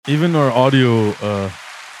Even our audio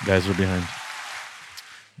guys are behind.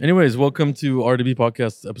 Anyways, welcome to RDB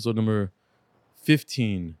podcast episode number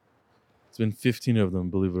 15. It's been 15 of them,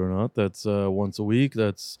 believe it or not. That's once a week.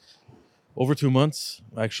 That's over 2 months,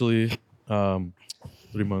 actually 3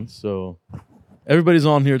 months. So everybody's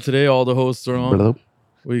on here today. All the hosts are on. Bloop.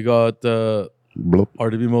 We got Bloop.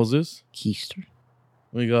 RDB Moses. Keister.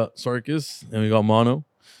 We got Sarkis. And we got Mono.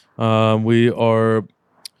 We are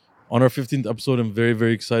on our 15th episode. I'm very,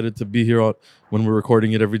 very excited to be here when we're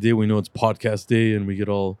recording it every day. We know it's podcast day and we get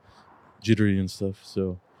all jittery and stuff.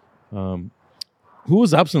 So who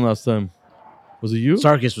was absent last time? Was it you?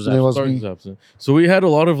 Sarkis was It out. was Sarkis me. was absent. So we had a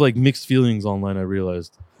lot of like mixed feelings online, I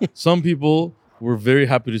realized. Some people were very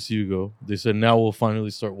happy to see you go. They said, now we'll finally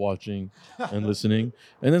start watching and listening.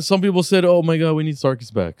 And then some people said, oh my God, we need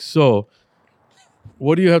Sarkis back. So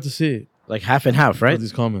what do you have to say Like half and half, for right?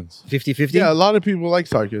 these comments? 50-50? Yeah, a lot of people like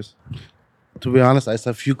Sarkis. To be honest, I saw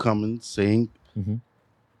a few comments saying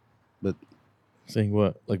Saying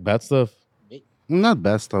what? Like bad stuff? not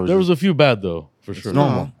bad stuff. There was a few bad though, for sure.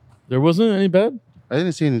 normal. There wasn't any bad? I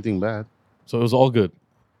didn't see anything bad. So it was all good.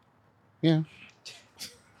 Yeah,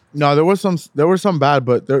 No, there was some bad,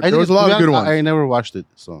 but there I was a lot of good ones. I never watched it,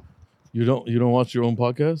 so You don't watch your own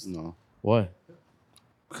podcast? no, Why?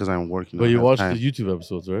 because I'm working. But I you have watch time. the YouTube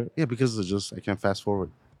episodes, right? Yeah, because it's just I can fast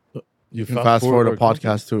forward. You You can fast forward a or-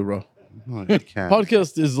 podcast too, bro. No, I can't.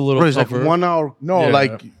 Podcast is a little Bro, it's like tougher. 1 hour. No, Yeah.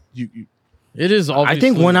 like you It is I obviously.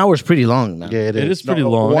 think 1 hour is pretty long, man. Yeah, It is pretty no,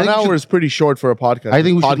 long. 1 I think we hour is pretty short for a podcast. I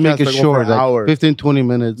think we should make it Podcasts that go for short, an like hour. 15, 20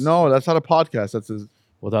 minutes. No, that's not a podcast. That's a,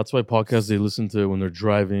 Well, that's why podcasts they listen to when they're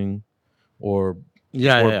driving or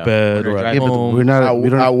Yeah, or yeah. bed When or they're at yeah, but home. we're not. We at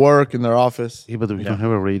don't. work in their office. Yeah, but we don't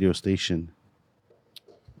have a radio station.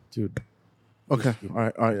 Dude, Okay, all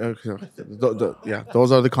right. Okay. Yeah,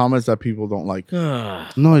 those are the comments that people don't like.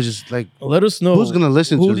 No, it's just like let us know who's gonna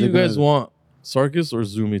listen to who it? do you They're guys gonna- want, Sarkis or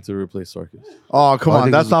Zumi to replace Sarkis? Oh, come I on,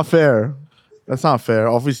 think that's it's- not fair. That's not fair.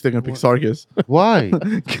 Obviously, they're gonna pick Sarkis. Why?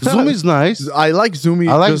 Zoom is nice. I like Zoomy.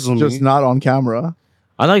 I like just, Zoomy. just not on camera.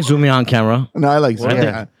 I like zooming on camera. No, I like Zoomy.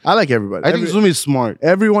 Yeah. I like everybody. I think Zoom is smart.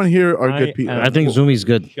 Everyone here are good people. I think zoomy's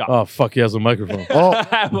good. Oh fuck, he has a microphone. Oh, I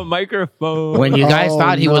have a microphone. When you guys Oh,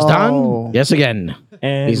 thought he was no. done, yes again.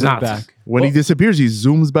 and He's we're not. back. when he disappears, he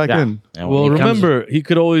zooms back Yeah. in. And when Well, he comes- remember, he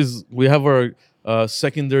could always. We have our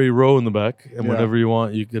secondary row in the back, and Yeah. whenever you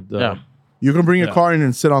want, you could. Yeah. You can bring your Yeah. car in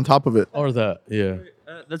and sit on top of it. Or that, yeah.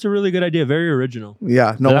 That's a really good idea. Very original.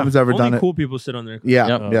 Yeah, no Yeah. one's ever Only done cool people sit on there. it. Yeah,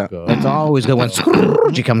 Yep. Oh, yeah. God. It's always good when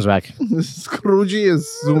Scroogey comes back. Scroogey is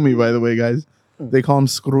Zoomy, by the way, guys. They call him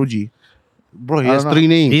Scroogey. Bro, he I has don't know. 3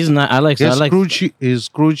 names. He's not. I like. He I has like. Scrooge. Is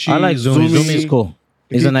Scrooge? I like Zoomy. Zoomy's cool.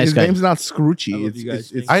 He's a nice his guy. name's not I Scroogey. love It's, you guys.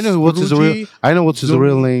 it's, it's I know what's his real. Scroogey, I know what's his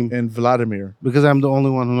real Zoomy, name and Vladimir. because I'm the only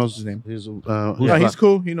one who knows his name. His, who's Yeah, Vla- he's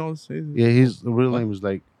cool. He knows. yeah, his real name is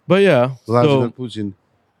like But yeah, Vladimir so Putin.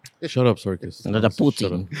 shut up, Sarkis. The Putin.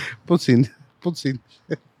 Shut up. Putin.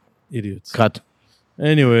 Idiots. Cut.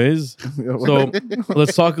 Anyways, so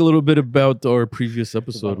let's talk a little bit about our previous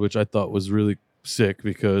episode, which I thought was really sick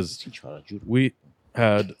because we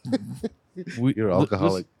had. You're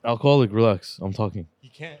alcoholic. Alcoholic, relax. I'm talking. He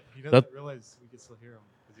can't. He doesn't That- realize we can still hear him.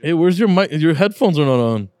 Hey, where's your mic? Your headphones are not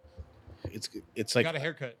on. It's He like got a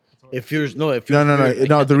haircut. That's what- if you're no.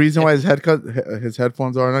 The reason why his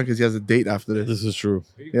headphones are on because he has a date after this. This is true.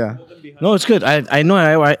 Yeah, No, it's good. I know.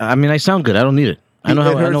 I mean, I sound good. I don't need it. I know It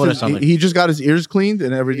how. I hurts know what I his- sound like. He just got his ears cleaned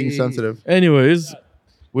and everything's sensitive. Anyways,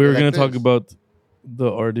 we were Like going to talk this. about the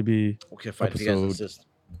RDB Okay, fine. If you guys episode. insist.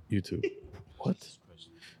 YouTube. What?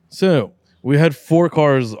 So we had 4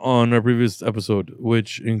 cars on our previous episode,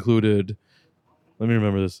 which included, let me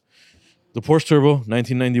remember this, the Porsche Turbo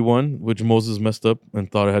 1991, which Moses messed up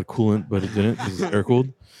and thought it had coolant, but it didn't because it's air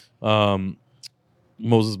cooled.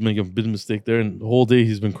 Moses made a big mistake there, and the whole day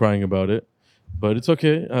he's been crying about it. But it's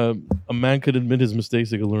okay. A man could admit his mistakes;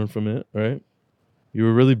 they could learn from it, right? You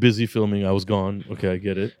were really busy filming. I was gone. Okay, I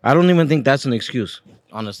get it. I don't even think that's an excuse.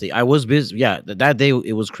 Honestly, I was busy. Yeah, that day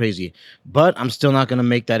it was crazy, but I'm still not gonna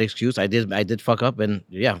make that excuse. I did fuck up, and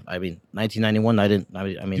yeah, I mean, 1991. I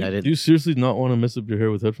didn't. Do you seriously not want to mess up your hair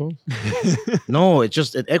with headphones? No, it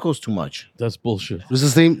echoes too much. That's bullshit. It's the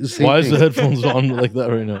same. Why is thing. the headphones on like that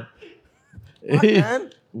right now? Hey,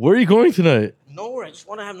 Man, where are you going tonight? no, I just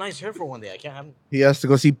want to have nice hair for one day. I can't have. He has to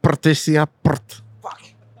go see Patricia Pert. Fuck.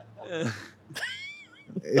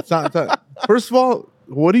 It's not that. First of all,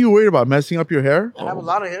 what are you worried about? Messing up your hair? I have a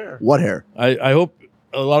lot of hair. What hair? I hope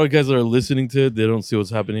a lot of guys that are listening to it, they don't see what's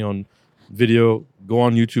happening on video. Go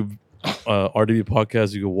on YouTube, RDB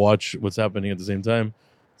podcast. You can watch what's happening at the same time.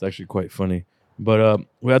 It's actually quite funny. But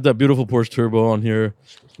we had that beautiful Porsche Turbo on here.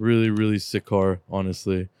 Really, really sick car,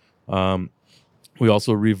 honestly. We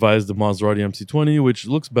also revised the Maserati MC20, which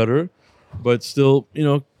looks better, but still,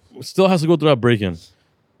 still has to go through that break-in.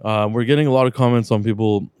 We're getting a lot of comments on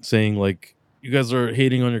people saying, like, you guys are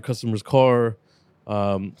hating on your customer's car.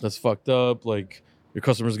 That's fucked up. Like, your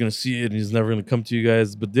customer's going to see it and he's never going to come to you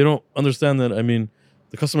guys. But they don't understand that,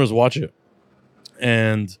 the customers watch it.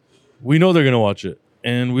 And we know they're going to watch it.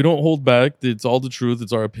 And we don't hold back. It's all the truth.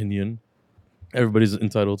 It's our opinion. Everybody's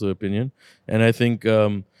entitled to opinion. And I think,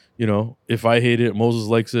 if I hate it, Moses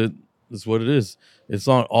likes it. That's what it is. It's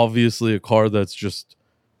not obviously a car that's just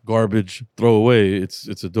garbage, throw away. It's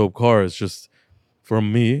a dope car. It's just, for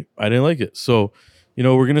me, I didn't like it. So,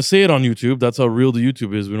 we're going to say it on YouTube. That's how real the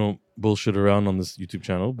YouTube is. We don't bullshit around on this YouTube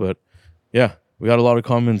channel. But yeah, we got a lot of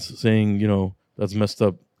comments saying, that's messed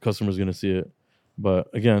up. Customer's going to see it. But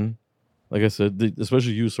again, like I said,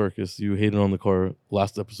 especially you, Sarkis, you hated on the car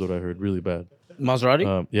last episode. I heard really bad.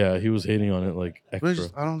 Maserati? Yeah, he was hating on it like extra.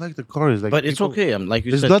 I don't like the car. It's like But it's okay. Like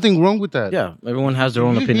you there's said. nothing wrong with that. Yeah, everyone has their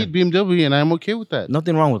own You opinion. hate BMW, and I'm okay with that.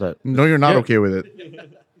 Nothing wrong with that. No, you're not Yeah. okay with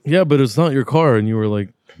it. Yeah, but it's not your car, and you were like,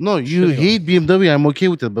 No, you hate BMW. I'm okay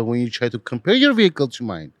with it. But when you try to compare your vehicle to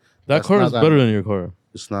mine, that That's car not is that better much. than your car.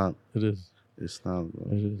 it's not. It is. It's not.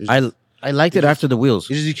 It is. It's I liked it after the wheels.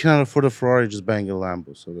 It's just you cannot afford a Ferrari, just bang a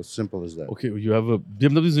Lambo. So that's simple as that. Okay, you have BMW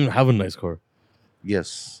doesn't even have a nice car.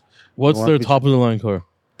 Yes. What's You their want me top of the line car?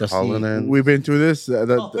 The C. Cullinan. We've been through this. Isn't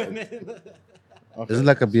it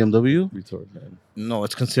like a BMW? Retard, man. No,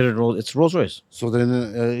 it's considered it's Rolls Royce. So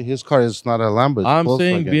then his car is not a Lambo. It's I'm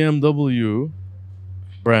saying Volkswagen. BMW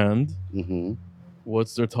brand. Mhm.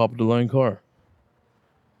 What's their top of the line car?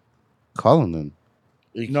 Cullinan.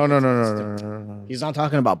 No. He's not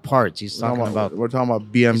talking about parts. He's talking about. We're talking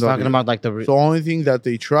about BMW. He's talking about like the. The only thing that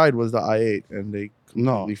they tried was the i8, and they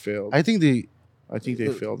No. completely failed. I think I think they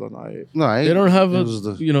failed on the i8. no. They don't have it was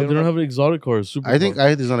they don't have an exotic car. A super I think car. I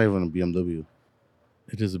is not even a BMW.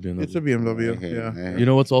 It is a BMW. It's a BMW. Okay, Yeah. okay. You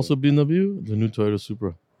know what's also BMW? The new Toyota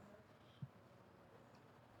Supra.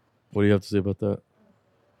 What do you have to say about that?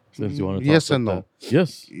 Since you want to talk Yes about and no. that.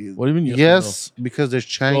 Yes. What do you mean? Yes, because they're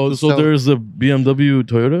trying to So sell. there's a BMW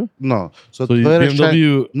Toyota. No. So So Toyota's trying-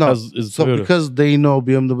 BMW No. is So Toyota. because they know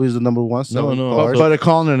BMW is the number one selling no. cars. But a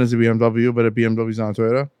Cullinan is a BMW, but a BMW is not a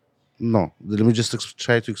Toyota. No. Let me just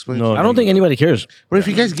try to explain. No, to I don't think anybody cares. But if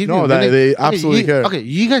you guys give No, me a that- minute- they okay, absolutely care. Okay,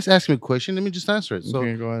 you guys ask me a question. Let me just answer it. So,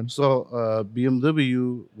 Okay, go ahead.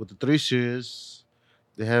 BMW with the 3 Series,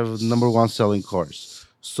 they have number one selling cars.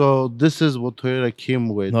 So this is what Toyota came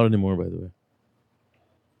with. Not anymore, by the way.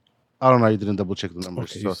 I don't know. I didn't double check the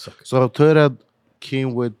numbers. Okay, you suck. So Toyota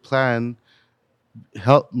came with plan.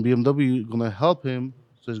 Help BMW gonna help him.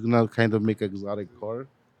 So he's gonna kind of make an exotic car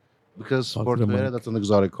because Talk for to the Toyota mic. that's an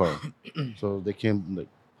exotic car. So they can like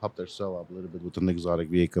help their sell up a little bit with an exotic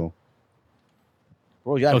vehicle.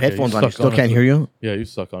 Bro, you have Okay, headphones you on. You suck, still can't hear you. Yeah, you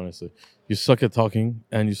suck, honestly. You suck at talking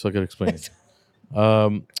and you suck at explaining.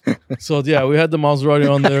 So yeah, we had the Maserati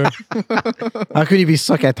on there. How could you be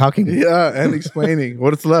suck at talking? Yeah, and explaining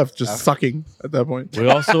what's left, just sucking at that point. We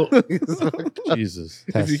also Jesus.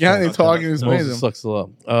 If you can't even talk and explain Moses them, sucks a lot.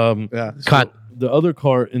 yeah. Cut. The other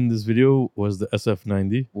car in this video was the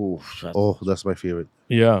SF90. Oof, Oh, that's my favorite.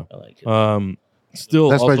 Yeah. I like it. Still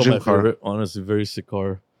That's my also dream my car. favorite. Honestly, very sick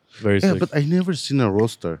car. Very Yeah, sick. but I never seen a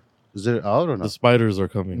Roadster. Is it out or The not? spiders are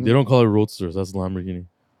coming. They don't call it roadsters. That's Lamborghini.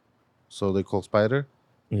 So they call Spider.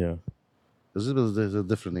 Yeah. There's a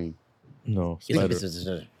different name. No, It's-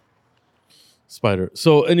 spider. Spider.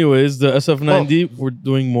 So, anyways, the SF90, we're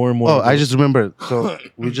doing more and more. Oh, of I those. just remembered. So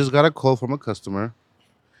we just got a call from a customer.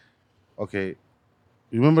 Okay,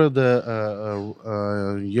 remember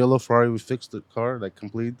the yellow Ferrari? We fixed the car, like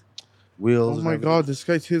complete wheels. Oh and my everything? God, this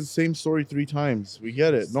guy's his same story 3 times. We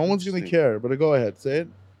get it. No one's gonna Interesting. care. But go ahead, say it.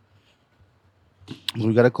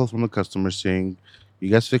 We got a call from the customer saying, "You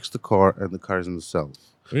guys fixed the car, and the car is in the cell."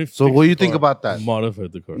 We didn't So fix what do the you think car, about that?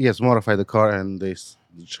 Modified the car. Yes, modify the car, and they're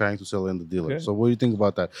trying to sell it in the dealer. Okay. So what do you think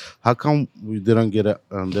about that? How come we didn't get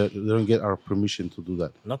they didn't get our permission to do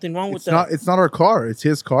that? Nothing wrong with It's that. not. It's not our car. It's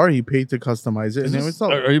his car. He paid to customize it, Is and this- it's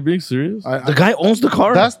not. are you being serious? The guy owns the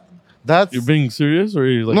car. That's You're being serious, or are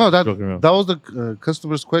you like no that joking around? that was the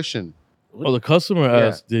customer's question. Oh, the customer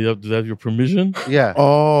asked, do they have your permission? Yeah.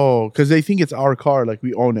 Oh, because they think it's our car, like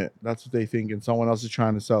we own it. That's what they think, and someone else is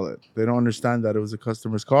trying to sell it. They don't understand that it was a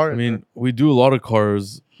customer's car. I mean, we do a lot of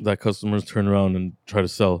cars that customers turn around and try to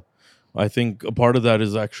sell. I think a part of that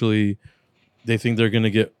is actually they think they're going to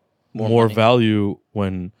get more money. value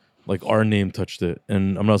when like our name touched it.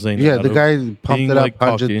 And I'm not saying Yeah, that the out of guy pumped being, it up like,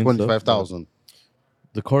 cocky and stuff, 125,000.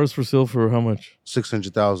 The car is for sale for how much?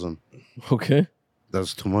 600,000. Okay.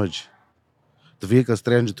 That's too much. The vehicle is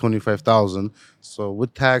 325,000. So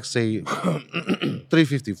with tax, say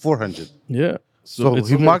 350, 400. Yeah. So it's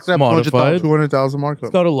he marked that modified. 200,000 It's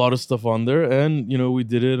markup. got a lot of stuff on there, and we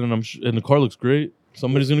did it, and and the car looks great.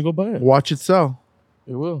 Somebody's gonna go buy it. Watch it sell.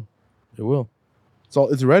 It will. It will.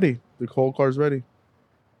 It's ready. The whole car's ready.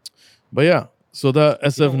 But yeah, so the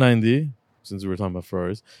SF90, since we were talking about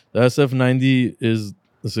Ferraris, the SF90 is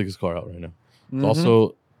the sickest car out right now. It's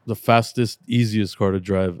also the fastest, easiest car to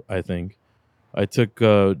drive, I think. I took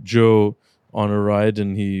Joe on a ride,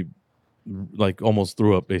 and he almost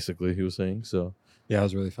threw up, basically, he was saying. So, Yeah, it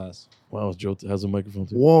was really fast. wow, Joe has a microphone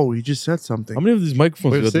too. Whoa, he just said something. How many of these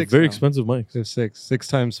microphones? We You have got the 6 very now. expensive mics. There's 6. 6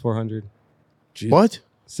 times 400. Jeez. What?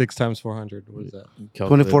 6 times 400. What is that?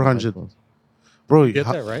 Calculator 2400. microphones. Bro, Did you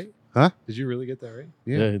get that right? Huh? Did you really get that right?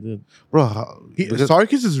 Yeah, he did. Bro,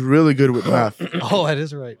 Sarkis is really good with math. Oh, that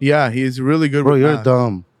is right. Yeah, he's really good bro, with you're math.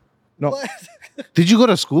 dumb. No. Did you go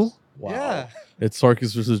to school? Yeah. It's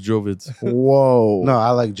Sarkis versus Jovids. Whoa. No, I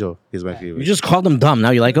like Joe. He's my You favorite. just called him dumb. Now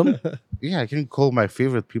you like him? Yeah, I can call my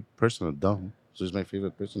favorite person a dumb. So he's my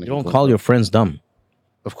favorite person. You don't call your friends dumb.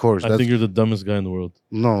 Of course. I That's, think you're the dumbest guy in the world.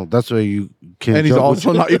 no, that's why you can. And he's joke also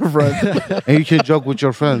with, not your friend. and you can joke with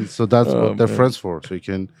your friends. So that's Oh, what they're man. friends for. So you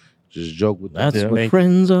can just joke with them. That's Yeah. what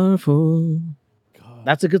friends are for.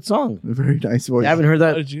 That's a good song. Very nice voice. You haven't heard Why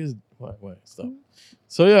that? did you guys? Why? Stop.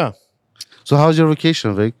 So yeah, So how's your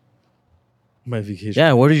vacation, Vic? my vacation.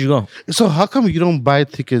 Yeah, where did you go? So how come you don't buy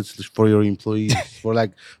tickets for your employees for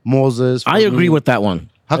like Moses? I for agree me? with that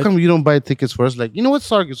one. How come you don't buy tickets for us? Like, you know what,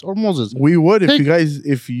 Sarkis or Moses? We would Take-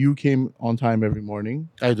 if you came on time every morning.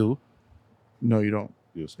 I do. No, you don't.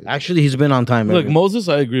 You say. Actually, he's been on time. Look, every- Moses,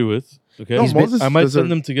 I agree with. Okay, No, Moses I might deserve-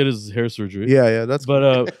 send him to get his hair surgery. Yeah, that's But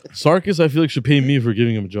Sarkis, I feel like should pay me for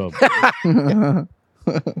giving him a job.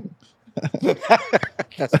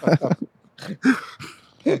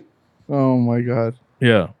 Oh my god.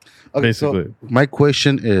 Yeah, Okay, so basically. my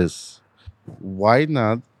question is, why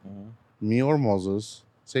not me or Moses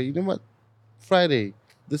say, you know what, Friday,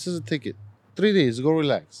 this is a ticket. 3 days, go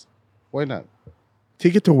relax. Why not?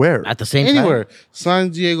 Ticket to where? at the same Anywhere. San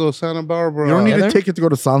Diego, Santa Barbara. You don't need Together? a ticket to go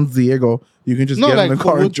to San Diego. You can just no, get like in the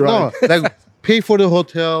car and drive. No, like pay for the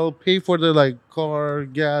hotel, pay for the like car,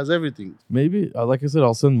 gas, everything. Maybe, like I said,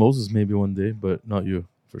 I'll send Moses maybe one day, but not you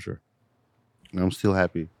for sure. I'm still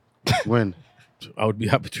happy. When? I would be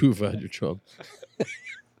happy too if I had your job.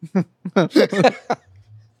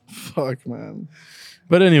 Fuck, man.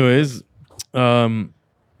 But anyways,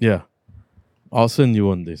 yeah, I'll send you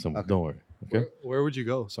one day. Somewhere. Okay. Don't worry. Okay. Where would you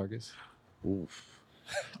go, Sarkis? Oof.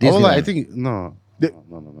 Disneyland. I think no.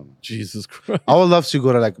 No. Jesus Christ. I would love to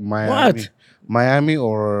go to like Miami. What? Miami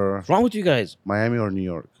or What's wrong with you guys? Miami or New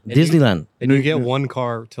York. Disneyland. And you get one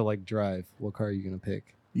car to like drive. What car are you gonna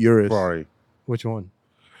pick? Urus. Ferrari. Which one?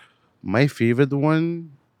 My favorite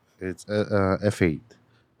one, it's F8,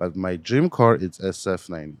 but my dream car it's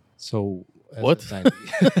SF90. So What?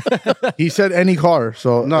 SF90. He said any car.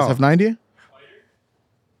 So No. SF90?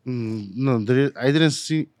 No, I didn't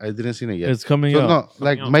see it yet. It's coming So, out. no,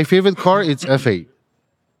 like my favorite car it's F8.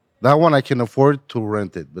 That one I can afford to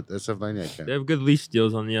rent it, but SF90 I They can't. have good lease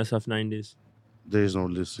deals on the SF90s. There is no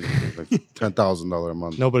listing, like $10,000 a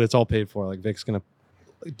month. No, but it's all paid for. Like Vic's gonna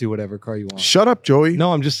do whatever car you want. Shut up, Joey.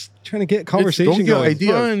 No, I'm just trying to get conversation don't get going.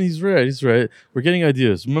 ideas. Fine, he's right. He's right. We're getting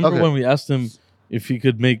ideas. Remember Okay. when we asked him if he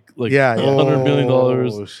could make like Yeah, yeah. $100 million?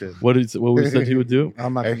 Oh, shit. What we said he would do?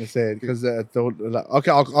 I'm not going to say it because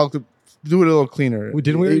okay, I'll do it a little cleaner.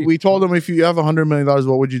 Didn't we- We told him if you have $100 million,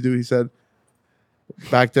 what would you do? He said,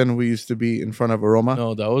 back then we used to be in front of Aroma.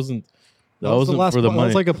 No, that wasn't. That was the wasn't last for the one. That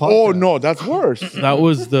was money. like a Oh podcast. no, that's worse. That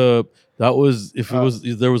was if it was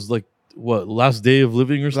there was like what last day of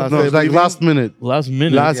living or Last something. No, it's like Leaving? last minute. Last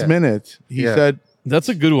minute. Last Yeah. minute, he Yeah. said, That's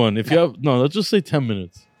a good one. If you have let's just say 10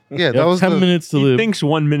 minutes. Yeah, You that have was 10 the, minutes to He live. thinks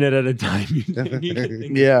 1 minute at a time. He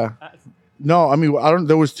thinks "Yeah, no, I mean, I don't."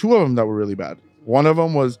 There was two of them that were really bad. One of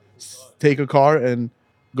them was take a car and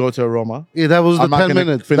go to Aroma, Yeah, that was the I'm not 10 gonna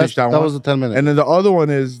minutes. finish that That one. was the 10 minutes. and then the other one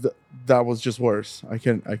is that was just worse. I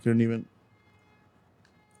couldn't even.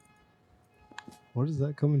 Where is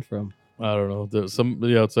that coming from? I don't know. There's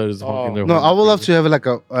somebody outside is honking their no, horn. I would love to have like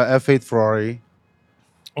a F8 Ferrari.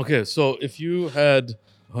 Okay, so if you had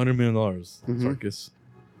 $100 million, Mhm. Sarkis,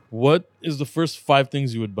 what is the first 5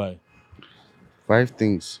 things you would buy? 5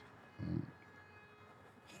 things.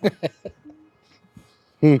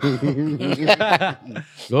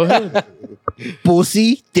 Go ahead.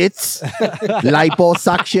 Pussy, tits,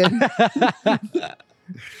 liposuction,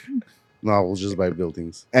 No, I will just buy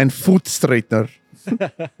buildings. and foot straightener.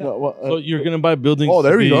 No, what, So you're gonna buy buildings. oh,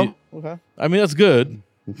 there to you be- go. Okay. I mean, that's good.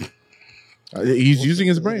 He's using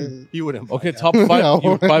his brain. You wouldn't. buy Okay, that. top five.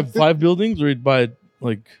 You buy five buildings, or you'd buy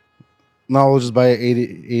like. No, we'll just buy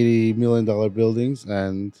 $80 million buildings,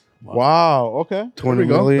 and Wow. Okay. There 20 we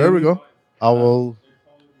go. million. There we go. I will.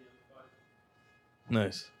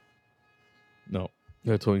 Nice. No,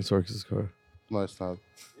 they're towing Sarkis' car. No, it's not.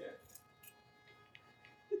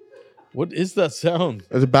 What is that sound?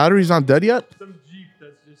 The battery's not dead yet. Some Jeep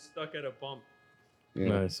that's just stuck at a bump. Yeah.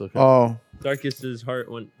 Nice. Okay. Oh, Sarkis's heart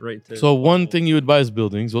went right to. So one thing you would buy is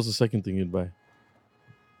buildings. What's the second thing you'd buy?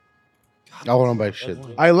 I wouldn't buy shit.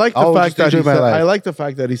 I like I the will fact just that he enjoy my said. life. I like the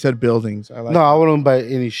fact that he said buildings. I like. No, I wouldn't buy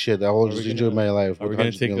any shit. I will Are just we enjoy gonna- my life. Are we with gonna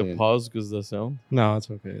 100 take a million. pause because of the sound? No, it's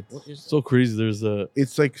okay. What is So crazy.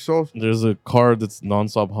 It's like so. There's a car that's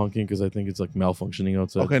nonstop honking because I think it's like malfunctioning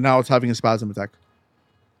outside. Okay, now it's having a spasm attack.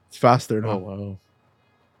 It's faster Oh now. wow.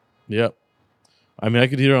 Yep. I mean, I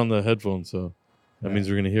could hear it on the headphones, so that means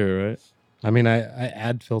we're gonna hear it, right? I mean, I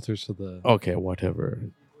add filters to the. Okay, whatever.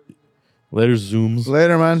 Later zooms.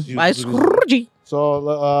 Later, man. Bye, Scroogey.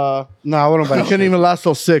 So, No, I wouldn't buy you shit. can't even last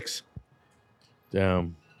till 6.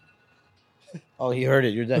 Damn. Oh, he heard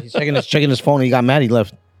it. He's checking his phone. He got mad. He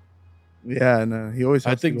left. Yeah, no, he always.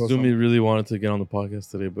 I Has think to go Zumi somewhere. really wanted to get on the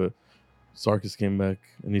podcast today, but Sarkis came back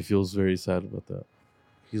and he feels very sad about that.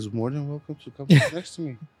 He's more than welcome to come sit next to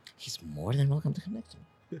me. He's more than welcome to connect.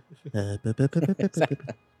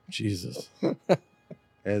 Jesus. Yeah,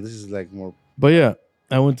 this is like more. But yeah,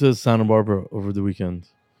 I went to Santa Barbara over the weekend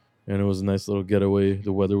and it was a nice little getaway.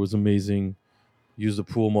 The weather was amazing. Used the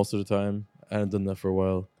pool most of the time. I hadn't done that for a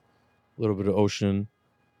while. A little bit of ocean.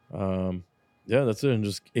 Yeah, that's it. And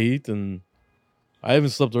just ate and I haven't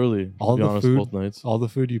slept early, to All be the honest, food- both nights. All the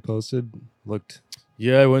food you posted looked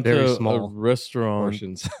Yeah, I went very to a small restaurant.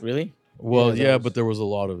 portions. Really? Well, Yeah, yeah, that was- but there was a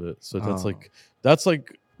lot of it. So that's Oh.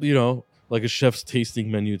 like you know, like a chef's tasting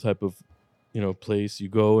menu type of, place. You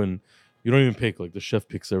go and you don't even pick. Like the chef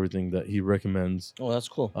picks everything that he recommends. Oh, that's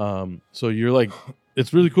cool. So you're like,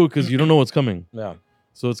 it's really cool because you don't know what's coming. Yeah.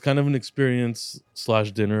 So it's kind of an experience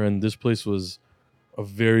 / dinner. And this place was a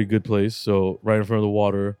very good place. So right in front of the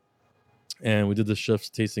water, and we did the chef's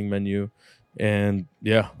tasting menu, and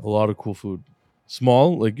yeah, a lot of cool food.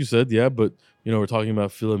 Small, like you said, yeah, but we're talking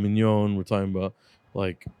about filet mignon. We're talking about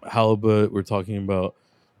like halibut. We're talking about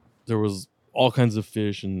there was all kinds of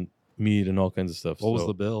fish and meat and all kinds of stuff. What was So-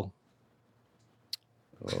 the bill?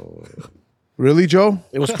 Oh. Really, Joe?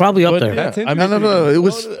 It was probably up But there. yeah, That's I No, mean, no, no. It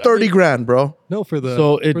was no, I 30 mean- grand, bro. No, for the.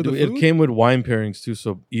 So for the it food? came with wine pairings too.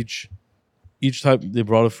 So each type they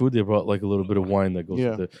brought of food, they brought like a little bit of wine that goes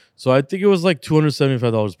Yeah. with it. So I think it was like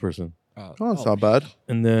 $275 a person, Oh, Oh, that's not bad.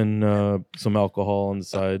 and then some alcohol on the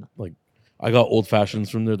side. Like I got old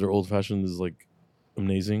fashions from there. Their old fashioned is like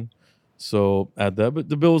amazing. So add that, but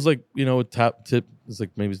the bill was like with tip is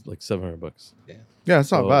like maybe like $700. Yeah,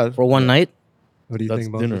 it's not So- bad. For one night? What do you That's think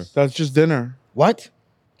about dinner. this? That's just dinner. What?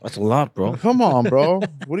 That's a lot, bro. Come on, bro.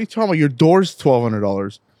 What are you talking about? Your door's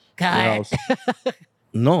 $1,200. Your house.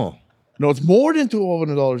 No, No, it's more than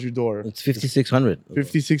 $1,200. Your door. it's 5,600.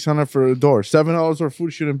 $5,600 for a door. $7 for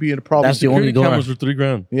food shouldn't be a problem. That's the only Security door. cameras were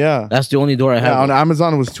 $3,000. Yeah. That's the only door I Yeah, have. on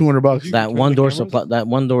Amazon it was $200. That one door supply. That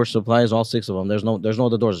one door supplies all 6 of them. There's no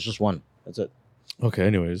other doors. It's just one. That's it. Okay,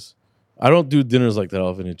 anyways, I don't do dinners like that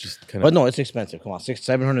often. It just kind But of. no, it's expensive. Come on,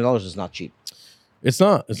 $700 is not cheap. It's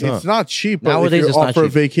not. It's not. It's not cheap, but Nowadays if it's you're not off for a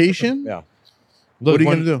cheap. vacation, Yeah. Look, What are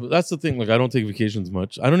you gonna do? That's the thing. Like, I don't take vacations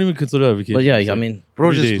much. I don't even consider that a vacation. But yeah, It's I like mean, Bro,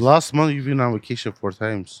 3 just days. last month you've been on vacation 4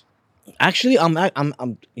 times. actually, I'm.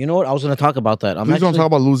 You know what? I was gonna talk about that. please don't talk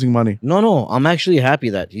about losing money. No. I'm actually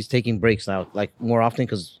happy that he's taking breaks now, like more often,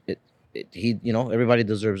 because he, everybody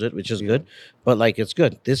deserves it, which is good. But like, it's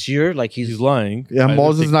good this year. Like he's lying. Yeah, I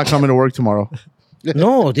Moses didn't is not coming to work tomorrow.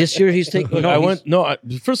 no, this year he's taking. Look, no, I he's- went. No,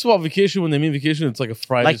 first of all, vacation. When they mean vacation, it's like a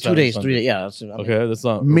Friday, like 2 Saturday, days, 3 Sunday. days. Yeah, that's, I mean, Okay, that's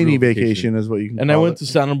not a Mini real vacation is what you can And I call went it. to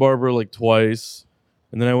Santa Barbara like twice,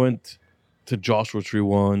 and then I went to Joshua Tree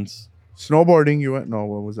once. Snowboarding, you went? No,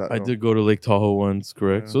 what was that? I No. did go to Lake Tahoe once.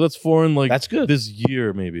 Correct. Yeah. So that's foreign. Like That's good. This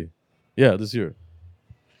year, maybe. Yeah, this year.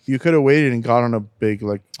 You could have waited and got on a big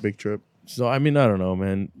trip. So I mean, I don't know,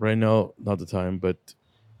 man. Right now, not the time, but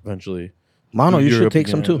eventually. Mano, you should Europe take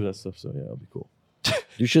some again, do too. That stuff. So yeah, it'll be cool.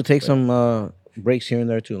 You should take some breaks here and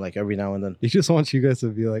there too, like every now and then. He just wants you guys to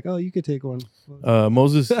be like, oh, you could take one.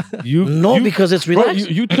 Moses, you No, you, because it's bro,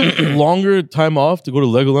 relaxing. you took longer time off to go to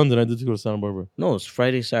Legoland than I did to go to Santa Barbara. No, it's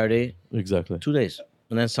Friday, Saturday, Exactly. 2 days,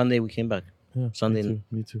 and then Sunday we came back. Yeah, Sunday. Me too.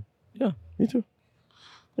 Me too. Yeah. Me too.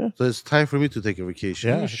 So it's time for me to take a vacation.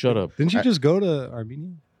 Yeah. You shut up. Didn't you just go to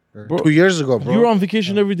Armenia? Or- Bro, 2 years ago, bro. you're on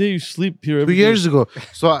vacation every day. You sleep here every 2 day. years ago.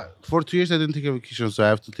 So for 2 years, I didn't take a vacation. So I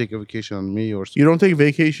have to take a vacation on me or something. You don't take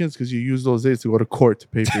vacations because you use those days to go to court to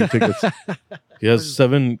pay for your tickets. He has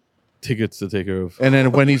 7 tickets to take care of. And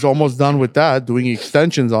then when he's almost done with that, doing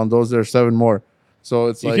extensions on those, there's 7 more. So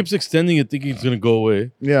it's He like, keeps extending it, thinking it's gonna go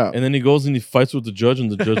away, yeah, and then he goes and he fights with the judge,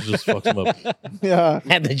 and the judge just fucks him up. yeah.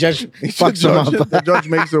 And the judge The fucks him judge, up. the judge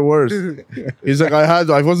makes it worse. He's like,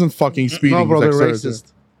 I wasn't fucking speeding. No, bro, He's they're like, "Sir,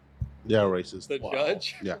 racist. They are racist. The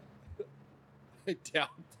judge? Yeah. I doubt.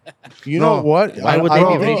 You know No. what? Why would I they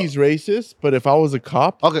don't be think racist? he's racist, but if I was a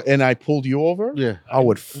cop Okay. and I pulled you over, Yeah. I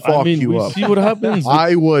would fuck I mean, you we up. see what happens.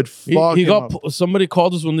 I would fuck he him got up. somebody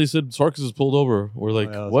called us when they said Sarkis is pulled over. We're like,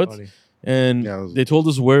 Oh, yeah, that's what? funny. And Yeah, it was- they told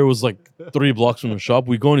us where it was like 3 blocks from the shop.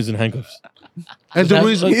 We go and he's in handcuffs. And the That's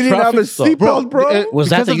reason like He didn't have traffic a stuff. seatbelt, bro. Was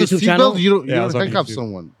that because the of YouTube seatbelt, channel? You don't, Yeah, you it was don't on handcuff YouTube.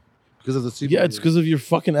 someone because of the seatbelt. Yeah, it's because of your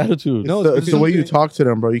fucking attitude. No, It's the way you talk to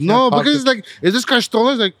them, bro. You can't No, talk because to- it's like, is this car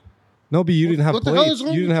stolen? It's like, No, but you didn't have What the hell plates. is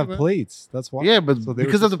wrong You didn't with have you, man? plates. That's why. yeah, but So they were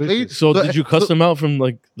because of the plate. suspicious. So did you cuss him out from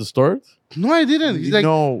like the start? No, I didn't. He's like,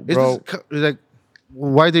 no, is bro. this like,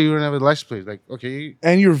 why do you have a license plate? Like, okay,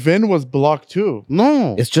 And your VIN was blocked too.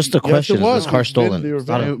 no. It's just a Yes, it question. Is was. this car They stolen? were It's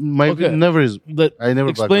not a- My Okay. never is. That I never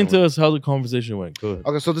explain blacked out. to us how the conversation went. Go ahead.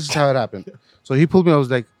 Okay, so this is how it happened. So he pulled me. I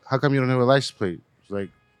was like, "How come you don't have a license plate?" He's like,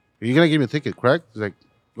 "Are you gonna give me a ticket, correct?" He's like,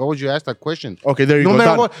 "Why would you ask that question?" Okay, there you No go. matter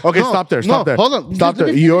Done. what- Okay, no, stop there. no, Stop there. hold on. Stop Let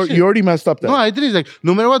there. me You finish it. you already messed up there. No, I did. He's like,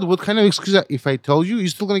 "No matter what kind of excuse if I tell you, you're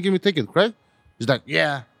still gonna give me a ticket, correct?" He's like,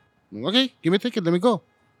 "Yeah." I'm like, okay, give me a ticket. Let me go.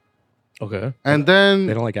 Okay. And They then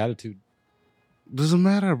don't like attitude. doesn't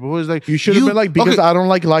matter, bro. It's like You should have been like, because okay, I don't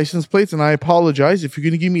like license plates and I apologize. If you're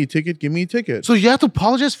gonna give me a ticket, give me a ticket. so you have to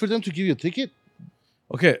apologize for them to give you a ticket.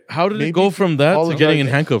 Okay. How did Maybe it go from that to apologize. getting in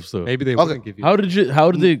handcuffs though? Maybe they Okay. wouldn't give you. How did you?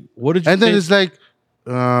 How did they? What did you? And then say? it's like,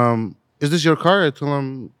 is this your car? I told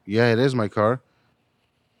him, yeah, it is my car.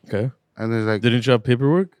 Okay. And he's like, Didn't you have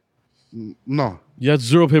paperwork? no. You had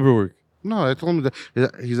 0 paperwork. No, I told him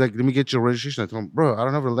that he's like, let me get your registration. I told him, bro, I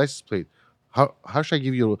don't have a license plate. How should I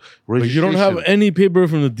give you a But registration? you don't have any paper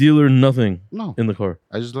from the dealer. Nothing No, in the car.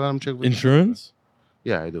 I just let him check. With Insurance.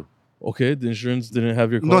 Yeah, I do. Okay. The insurance didn't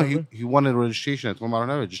have your car. No, number? he wanted registration. I told him I don't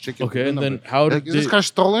have it. Just check it. Okay. And then how like, did is they? this car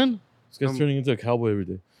stolen? This guy's turning into a cowboy every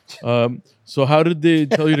day. So how did they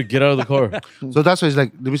tell you to get out of the car? So that's why he's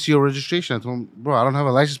like, let me see your registration. I told him, bro, I don't have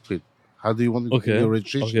a license plate. How do you want me to Okay. get your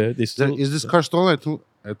registration? Okay. They Is there- still. is this car stolen?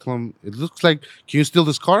 I told him, it looks like, can you steal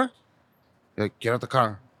this car? Like, get out the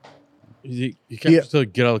car. You can't Yeah. just tell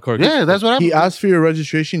get out of the car. Yeah, that's what happened. He asked for your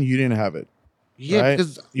registration, you didn't have it. Yeah, right?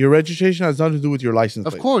 because Your registration has nothing to do with your license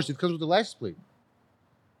of plate. course it comes with the license plate.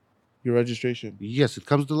 Your registration. Yes, it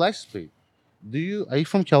comes with the license plate. Are you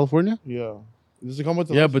from California? Yeah. Does it come with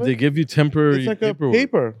the Yeah, license but they plate? give you temporary It's like paperwork. a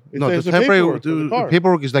paper. It's No, like, the it's a temporary paperwork for the car.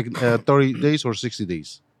 paperwork is like 30 days or 60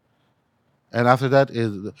 days. And after that,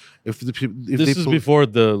 if This they is pull- before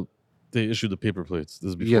they issued the paper plates. This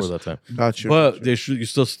is before Yes. that time. Gotcha. But gotcha. they should. You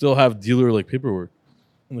still have dealer like paperwork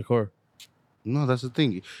in the car. No, that's the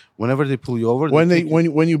thing. Whenever they pull you over, when take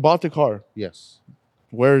you- when you bought the car, yes,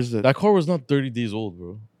 where is it? That car was not 30 days old,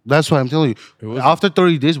 bro. that's why I'm telling It you. wasn't. After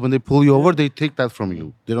 30 days, when they pull you over, they take that from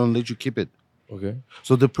you. They don't let you keep it. Okay.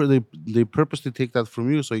 So they purposely take that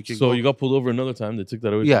from you so you can. So go. you got pulled over another time. They took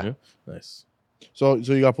that away Yeah. from you. Nice. So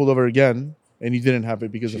you got pulled over again and you didn't have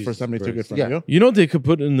it because the Jesus first time they took it Christ. from Yeah. you. You know they could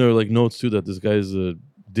put in their like notes too that this guy's a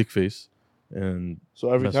dick face, and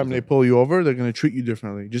So every Mess time with they it. pull you over, they're gonna treat you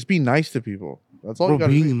differently. Just be nice to people. That's all Bro, you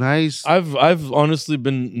gotta being be. nice, I've honestly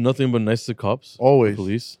been nothing but nice to cops, Always.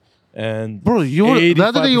 police, and bro. You were the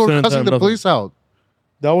other day you 85% were of the cussing time, the nothing. police out.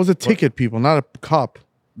 That was a ticket, people, not a cop.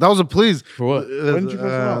 That was a police. For what? When did you cuss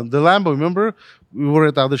him out? The Lambo, remember? We were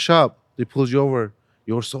at the other shop. They pulled you over.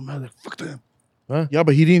 You were so mad, like fuck them. Yeah,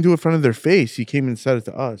 but he didn't do it in front of their face. He came and said it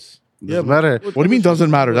to us. Doesn't matter. What do you mean doesn't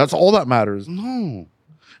matter? That's all that matters. No.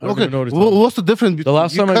 I don't Okay. even know what he's talking What's the difference between The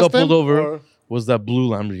last you time I cussed got pulled them over or- was that blue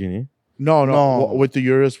Lamborghini. No. No. With the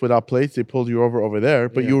Urus without plates, they pulled you over there.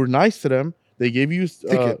 But Yeah. you were nice to them. They gave you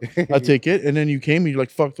Ticket. a ticket, and then you came and you're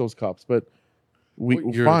like, "Fuck those cops." But What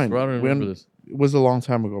we're year? fine. Bro, I don't remember this. It was a long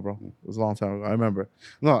time ago, bro. It was a long time ago. I remember.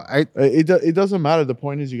 No, It doesn't matter. The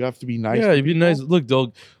point is, you have to be nice. Yeah, to you be people. nice. Look,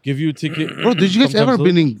 they'll give you a ticket. bro. Did you guys Sometimes ever they'll-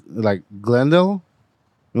 been in like Glendale?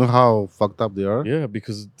 You know how fucked up they are. Yeah,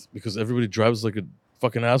 because everybody drives like a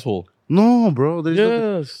fucking asshole. No, bro. There's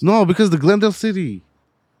Yes. no, because the Glendale city.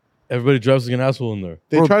 Everybody drives like an asshole in there.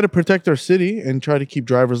 They Bro. try to protect our city and try to keep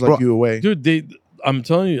drivers like Bro, you away. Dude, I'm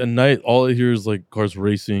telling you, at night, all I hear is like cars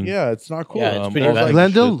racing. Yeah, it's not cool. Yeah, it's pretty there's bad. like,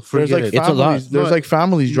 Glendale, there's forget like it. It's a lot. families. There's like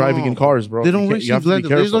families driving in cars, bro. They don't You race you in have to be Glendale.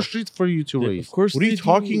 There's no careful. street for you to Yeah, race. of course. What are you they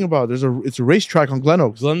talking do. about? It's a racetrack on Glen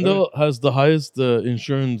Oaks. Glendale has the highest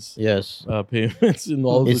insurance Yes. payments in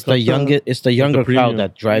all of It's the the country. younger. It's the younger premium. crowd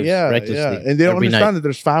that drives Yeah, recklessly. yeah, and they don't every understand night. that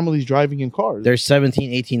there's families driving in cars. They're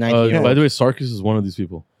 17, 18, 19 years By old. the way, Sarkis is one of these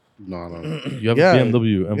people. No. You have Yeah. a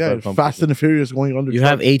BMW M5 yeah, competition. Fast and the Furious going under. You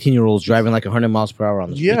have 18-year-olds driving like 100 miles per hour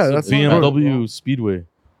on the street. Yeah, It's that's a not BMW Speedway.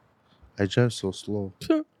 I drive so slow.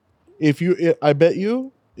 I bet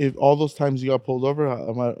you, if all those times you got pulled over,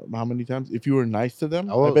 how many times? If you were nice to them,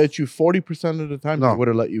 I bet you 40% of the time No. they would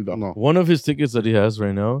have let you go. No. One of his tickets that he has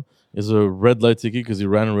right now is a red light ticket because he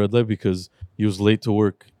ran a red light because he was late to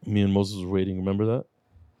work. Me and Moses were waiting. Remember that?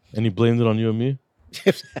 And he blamed it on you and me.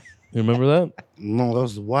 You remember that? No, that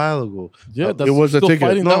was a while ago. Yeah, that's it was a still ticket.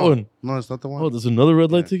 fighting that No. one. No, it's not the one. Oh, there's another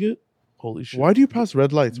red light Yeah. ticket. Holy shit! Why do you pass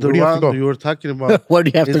red lights? The Where do you have to one go? you were talking about. Where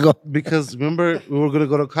do you have to is go? Because remember, we were going to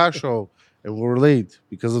go to a car show and we were late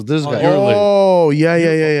because of this guy. you're late. Oh,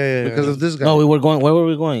 yeah. Because of this guy. No, we were going. Where were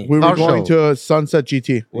we going? we were car going show. to Sunset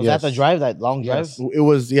GT. Was Yes. that the drive? That long drive? Yes. It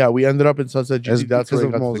was, yeah, we ended up in Sunset GT. It's That's because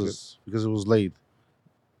where I of got the ticket. Moses. Because it was late.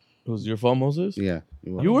 It was your fault, Moses. Yeah.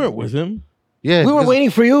 You weren't with him. Yeah. We were because- waiting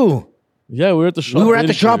for you. Yeah, we were at the shop. We were at the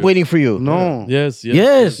waiting for shop you. waiting for you. No. Yes.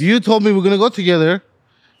 Yes. You told me we're going to go together.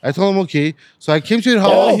 I told him, okay. So I came to your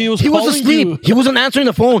Oh, house. he was He was calling asleep. you. He wasn't answering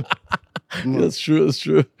the phone. That's true. That's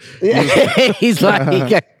true. He's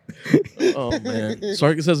like, Oh man,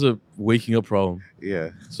 Sarkis has a waking up problem. Yeah.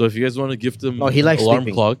 So if you guys want to gift him No, he likes alarm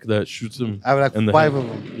sleeping. clock that shoots him, I have like in the 5 head. of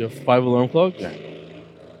them. You have 5 alarm clocks. Yeah.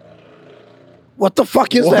 what the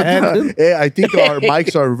fuck is What? that? Hey, I think our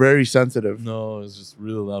mics are very sensitive. No, it's just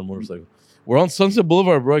really loud motorcycle. We're on Sunset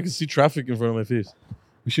Boulevard, bro. I can see traffic in front of my face.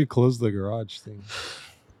 We should close the garage thing.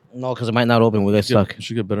 No, because it might not open. We get stuck. You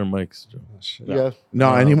should get better mics. Joe. Oh, shit. Yeah. No,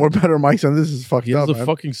 I need more better mics, and this is fucked He has up. a man.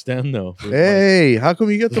 fucking stand now. for his mic. Hey, how come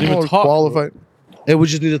you get the Doesn't even more talk, bro. qualified? Hey, we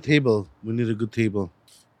just need a table. We need a good table.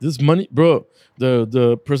 This money, bro.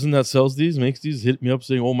 The person that sells these, makes these, hit me up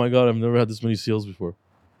saying, "Oh my god, I've never had this many sales before."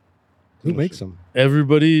 Who makes them?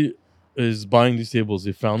 Everybody is buying these tables.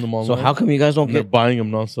 They found them So online. how come you guys don't and they're get? buying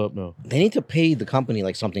them nonstop now. They need to pay the company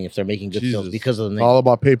like something if they're making good sales Jesus. because of the It's name. all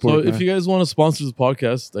about So paperwork. if man. you guys want to sponsor the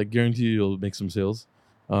podcast, I guarantee you'll make some sales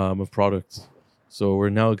of products. So we're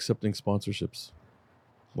now accepting sponsorships,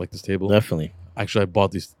 like this table. Definitely. Actually, I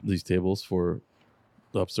bought these tables for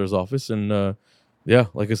the upstairs office, and yeah,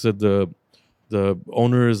 like I said, the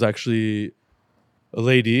owner is actually a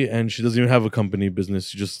lady, and she doesn't even have a company business.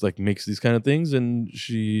 She just like makes these kind of things, and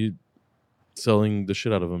she selling the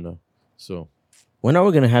shit out of them now. So When are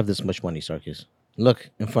we gonna have this much money, Sarkis? Look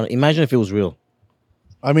in front. Imagine if it was real.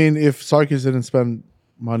 I mean, if Sarkis didn't spend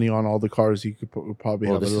money on all the cars, he could probably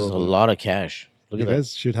Well, have this a is a little. lot of cash. Look You at that.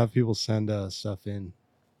 guys should have people send stuff in.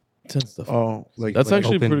 send stuff. Oh, like That's like-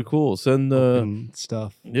 actually open- pretty cool. Send and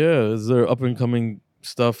stuff. yeah, is there up and coming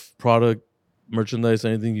stuff, product, merchandise,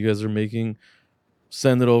 anything you guys are making?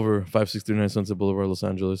 Send it over 5639 Sunset Boulevard, Los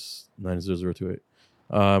Angeles 90028,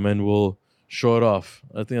 and we'll show it off.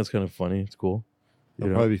 I think that's kind of funny. It's cool. You They'll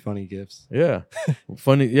know? probably be funny gifts. Yeah,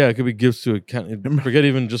 funny. Yeah, it could be gifts to a forget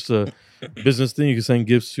even just a business thing. You could send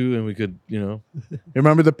gifts to, and we could, You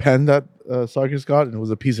remember the pen that Sarkis got, and it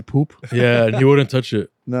was a piece of poop. yeah, and he wouldn't touch it.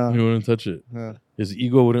 He No, wouldn't touch it. yeah. His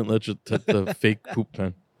ego wouldn't let you touch the fake poop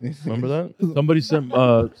pen. Remember that? Somebody sent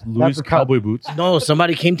Louis cowboy boots. No,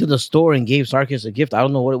 somebody came to the store and gave Sarkis a gift. I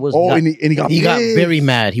don't know what it was. Oh, he and he got pissed. very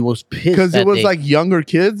mad. He was pissed Because that it was day. like younger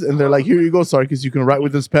kids, and they're like, "Here you go, Sarkis. You can write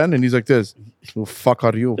with this pen." And he's like, "This, who the fuck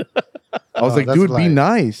are you?" I was Oh, like, that's "Dude, a be lie.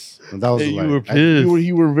 nice." And that was Hey, a you lie. were I- pissed.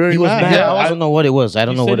 You were very he was mad. mad. Yeah, I don't know what it was. I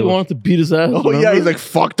don't know He what said it he was. wanted to beat his ass. Oh yeah, remember? he's like,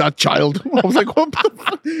 "Fuck that child." I was like, "What the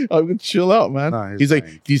fuck?" I'm gonna chill out, man. Nah, he's he's like,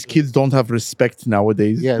 fine. "These kids don't have respect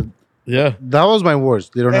nowadays." Yeah, yeah. that was my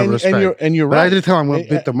worst. They don't have respect. and you're But I right. didn't tell him I'm going And-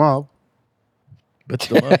 to beat them up. Bet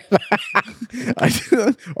them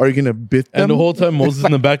up. Are you gonna bit them? And the whole time Moses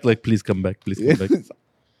in the back, like, please come back, please come back.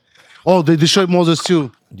 Oh, they destroyed Moses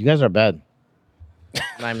too. You guys are bad.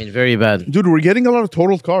 I mean, very bad. Dude, we're getting a lot of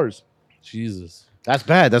totaled cars. Jesus. That's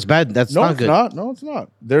bad. That's bad. That's No, not it's good. not. No, it's not.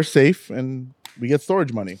 They're safe, and we get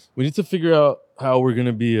storage money. We need to figure out how we're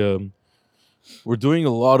gonna be. We're doing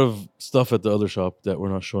a lot of stuff at the other shop that we're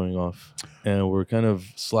not showing off, and we're kind of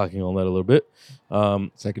slacking on that a little bit.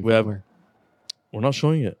 Second We have- filmer. We're not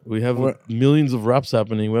showing it. We have We're- millions of raps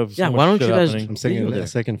happening. We have so Yeah, much why don't shit you guys- happening. I'm saying Video there. a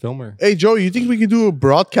second filmer. Hey, Joe, you think we can do a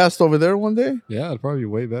broadcast over there one day? Yeah, it'd probably be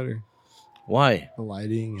way better. Why? The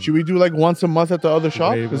lighting. and- Should we do like once a month at the other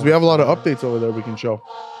shop? Way Because more we have a lot of updates over there we can show.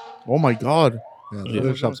 Oh my god. Yeah, the Yeah.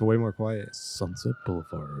 other shops are way more quiet. Sunset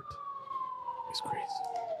Boulevard is crazy.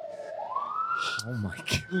 Oh my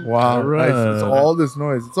god. Wow, All right. nice. It's all this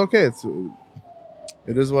noise. It's okay.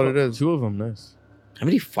 It is what it is. Two of them, nice. How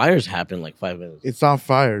many fires happened in like 5 minutes? It's not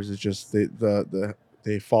fires. It's just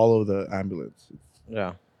they follow the ambulance.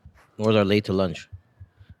 Yeah. Or they're late to lunch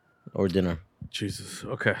or dinner. Jesus.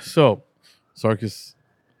 Okay, so Sarkis,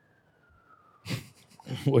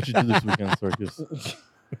 what'd you do this weekend, Sarkis?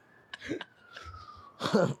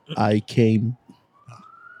 I came.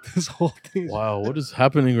 This whole thing. Wow, what is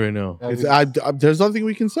happening right now? There's nothing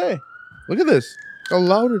we can say. Look at this. How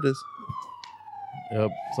loud it is. Yep,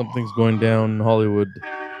 something's going down in Hollywood.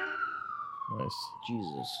 Nice.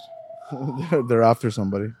 Jesus. They're after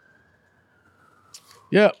somebody.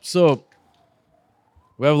 Yeah, so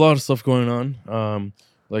we have a lot of stuff going on.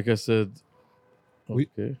 Like I said, We-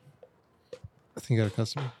 okay. I think I got a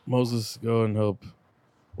customer. Moses, go and help.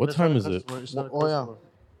 What time is it? Oh yeah.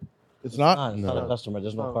 It's not. It's not No. a customer.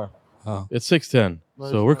 There's no car. Oh, It's 6:10,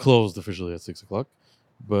 so we're closed officially at 6 o'clock.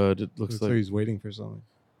 But it looks so like, he's waiting for something.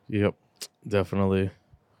 yep, definitely,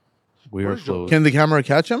 we are closed. Can the camera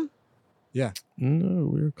catch him? No,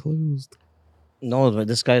 we're closed. No, but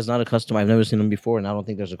this guy is not a customer. I've never seen him before, and I don't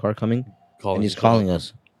think there's a car coming. And he's calling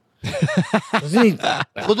us. Doesn't he?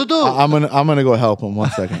 I'm gonna go help him. 1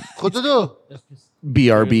 second.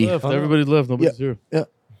 BRB. Left. Everybody left. Nobody's here. yeah.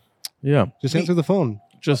 Yeah. Just answer the phone.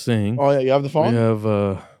 Just saying. Oh yeah, you have the We phone. have.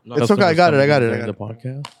 It's okay. I got it. during the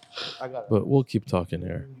podcast. But we'll keep talking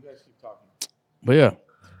here. But yeah,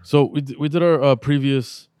 so we did our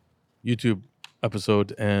previous YouTube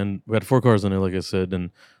episode, and we had 4 cars on it, like I said, and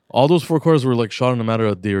all those 4 cars were like shot in a matter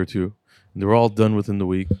of a day or two, and they were all done within the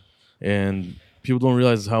week. And people don't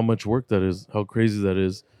realize how much work that is, how crazy that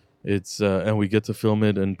is. It's and we get to film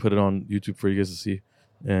it and put it on YouTube for you guys to see.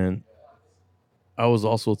 And I was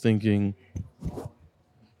also thinking,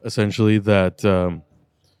 essentially, that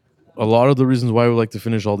a lot of the reasons why we like to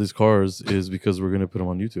finish all these cars is because we're going to put them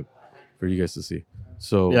on YouTube for you guys to see.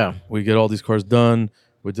 So Yeah. we get all these cars done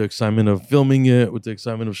with the excitement of filming it, with the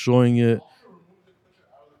excitement of showing it,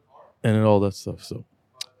 and all that stuff. So,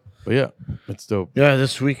 but yeah, it's dope. Yeah,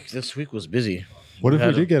 this week was busy. What if we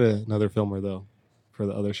had did get another filmer though, for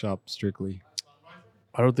the other shop strictly?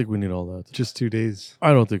 I don't think we need all that. Just 2 days.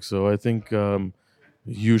 I don't think so. I think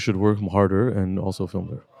you should work harder and also film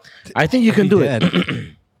there. I think you can do it.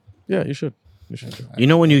 Yeah, you should. You should. You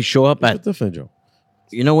know when you show up at Definitely, Joe.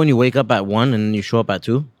 you know when you wake up at 1 and you show up at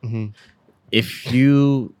 2? Mm-hmm. If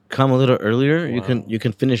you come a little earlier, you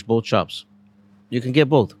can finish both shops. You can get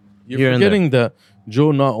both. You're Here and there. forgetting that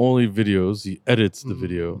Joe not only videos, he edits the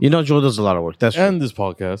video You know Joe does a lot of work. That's true. and this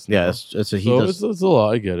podcast. Yeah, it's a he so does it's a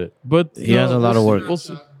lot. I get it, but He has a lot of we'll work. see- We'll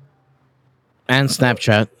see. and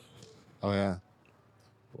Snapchat. Oh yeah.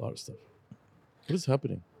 A lot of stuff. What is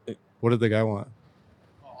happening? What did the guy want?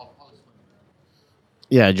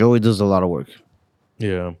 Yeah, Joey does a lot of work.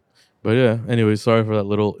 Yeah, but yeah. Anyway, sorry for that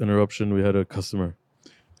little interruption. We had a customer.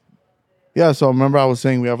 Yeah. So remember, I was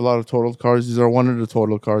saying we have a lot of totaled cars. These are one of the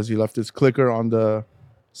totaled cars. He left his clicker on the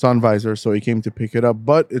sun visor, so he came to pick it up.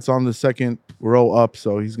 But it's on the second row up,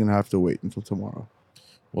 so he's gonna have to wait until tomorrow.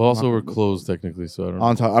 Well, also we're closed technically, so I don't know.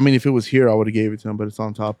 On top. I mean, if it was here, I would have gave it to him, but it's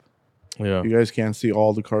on top. Yeah, You guys can't see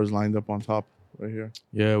all the cars lined up on top right here.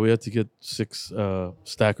 yeah. We had to get 6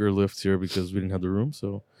 stacker lifts here because we didn't have the room.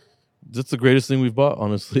 So that's the greatest thing we've bought,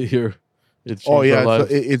 honestly. Here, it's Oh our yeah,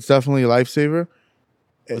 lives. it's definitely a lifesaver.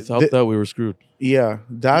 Without that, we were screwed. Yeah,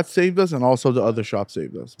 that saved us, and also the other shop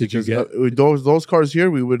saved us. Did you Because, get- with those cars here?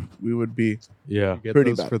 We would be. Yeah, Get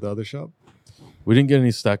Pretty those bad. for the other shop? we didn't get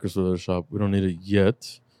any stackers for the shop. We don't need it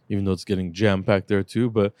yet, even though it's getting jam packed there too.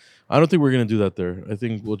 But I don't think we're gonna do that there. I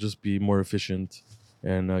think we'll just be more efficient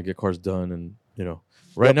and get cars done. And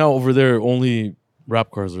right now over there, only wrap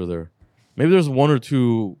cars are there. Maybe there's 1 or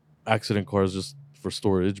 2 accident cars just for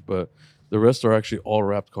storage, but the rest are actually all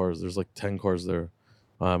wrapped cars. There's like 10 cars there,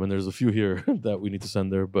 and there's a few here that we need to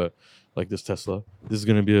send there. But like this Tesla, this is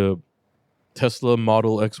gonna be a Tesla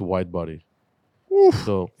Model X wide body.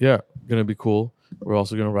 So yeah, gonna be cool. We're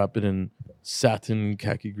also gonna wrap it in satin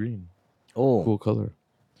khaki green, Oh, cool color.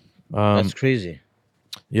 that's crazy.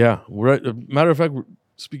 Yeah, we're matter of fact.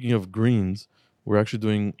 Speaking of greens, we're actually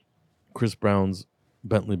doing Chris Brown's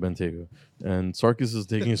Bentley Bentayga, and Sarkis is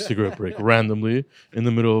taking a cigarette break randomly in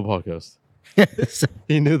the middle of a podcast.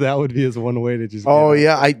 He knew that would be his one way to just. Oh get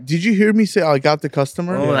yeah, did you hear me say I got the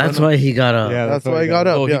customer? Oh, that's why he got out. a. Yeah, That's why I got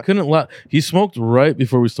up. Oh, yeah. he couldn't. He smoked right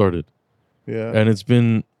before we started, Yeah. and it's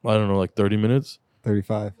been I don't know, like 30 minutes,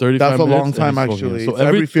 35. 35 That's a minutes, long and time he's smoking it. actually. So It's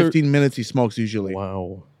every thir- 15 minutes he smokes usually.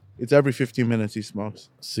 Wow, It's every 15 minutes he smokes.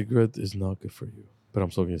 cigarette is not good for you. But I'm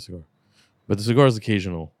smoking a cigar. But the cigar is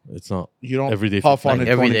occasional. It's not You don't every day. puff on Like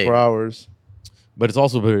it every 24 day. hours. But it's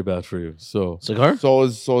also very bad for you. So Cigar? So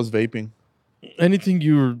is vaping. anything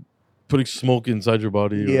you're putting smoke inside your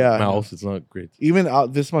body or Yeah. mouth, it's not great. Even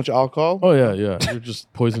this much alcohol. Oh yeah, yeah. You're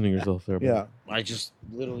just poisoning yourself there. bro. Yeah, I just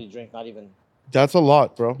literally drink not even. that's a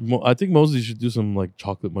lot, bro. I think Moses should do some like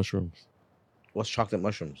chocolate mushrooms. What's chocolate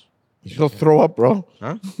mushrooms? You'll throw up, bro.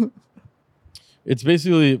 Huh? It's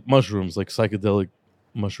basically mushrooms, like psychedelic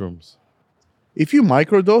mushrooms. If you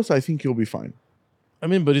microdose, I think you'll be fine. I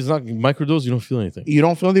mean, but it's not microdose. You don't feel anything. You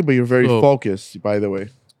don't feel anything, but you're very So- focused. By the way.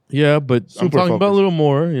 Yeah, but I'm Super talking about a focused. little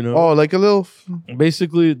more. You know. Oh, like a little.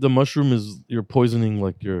 Basically, the mushroom is you're poisoning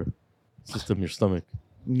like your system, your stomach,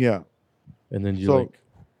 Yeah. and then So,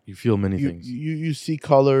 you feel many You, things. you see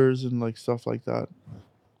colors and like stuff like that.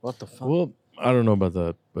 What the fuck? Well, I don't know about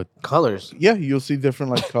that, but Colors. Yeah, you'll see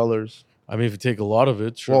different like colors. I mean, if you take a lot of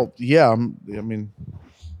it, sure. Well, yeah. I mean,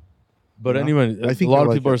 but yeah. anyway, I a think lot you'll of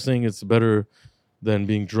like people it. are saying it's better than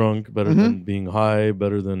being drunk, better than being high,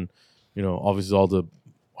 better than obviously all the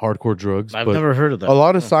hardcore drugs. I've but never heard of that. a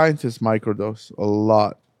lot of scientists microdose. A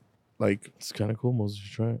lot. Like, it's kind of cool. Moses, you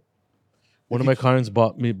should try it. One of my clients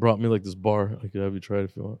brought me like this bar. I could have you try it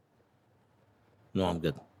if you want. No, I'm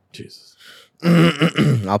good. Jesus.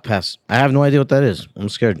 I'll pass. I have no idea what that is. I'm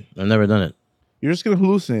scared. I've never done it. you're just gonna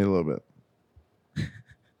hallucinate a little bit.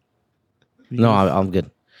 No, I'm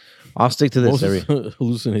good. I'll stick to this. Moses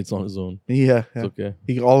hallucinates on his own. Yeah. It's okay.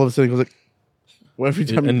 He all of a sudden goes like, well, every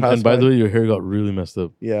time you pass And by the way, your hair got really messed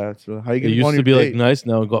up. yeah, it's really, how you It gonna go used on to your be like date? nice.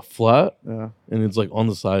 Now it got flat, Yeah, and it's like on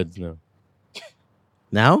the sides now.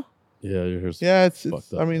 Now? Yeah, your hair's yeah. It's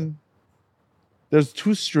fucked up. I mean, there's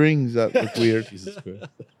two strings that look weird. Jesus Christ.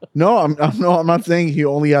 No, I'm not saying he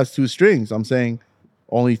only has two strings. I'm saying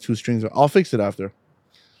only two strings. I'll fix it after.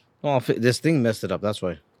 Oh, this thing messed it up. That's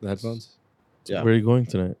why. The headphones. Yeah. Where are you going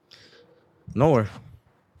tonight? Nowhere.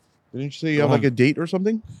 Didn't you say you have like a date or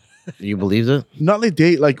something? You believed it? Not like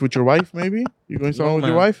date, like with your wife, maybe? You're going somewhere with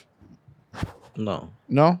your man. wife? No.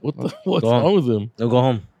 No? What's Go on. wrong with him? They'll go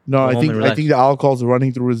home. No, Go I home think and I relax. think the alcohol's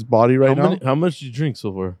running through his body right now. How much did you drink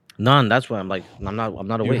so far? None. That's why I'm like, I'm not You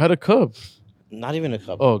awake. had a cup. Not even a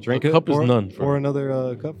cup. Oh, Drink a it. cup is Pour- none. Pour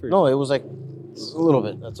another cup for you. No, it was like a little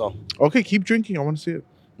bit. That's all. Okay, keep drinking. I want to see it.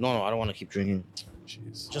 No, I don't want to keep drinking.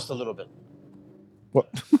 Jeez. Just a little bit. What?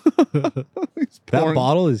 He's That pouring-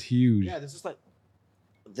 bottle is huge. Yeah, this is like.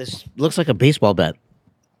 This looks like a baseball bat.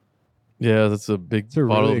 Yeah, that's a big It's a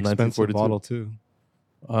bottle really of expensive 1942.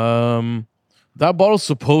 bottle too. That bottle's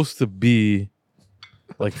supposed to be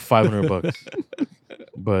like $500,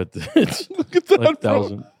 but it's Look at that, like bro.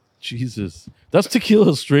 1,000. Jesus, that's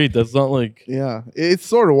tequila straight. That's not like Yeah, it's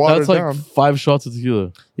sort of watered that's like down. 5 shots of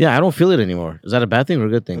tequila. Yeah, I don't feel it anymore. Is that a bad thing or a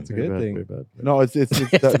good thing? That's a Very good bad, thing. very bad. No, it's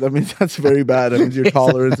that means that's very bad. That means your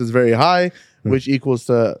tolerance is very high, which equals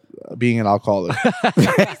to being an alcoholic.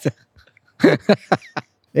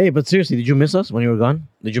 Hey, but seriously, did you miss us when you were gone?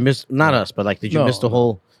 Did you miss not us, but like, did you No, miss the no.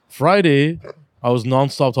 whole? Friday, I was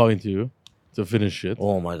nonstop talking to you to finish shit.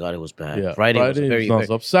 Oh my god, it was bad. Yeah, Friday was very, very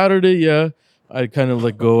nonstop. Saturday, yeah, I kind of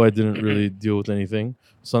let go. I didn't really deal with anything.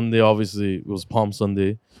 Sunday, obviously, it was Palm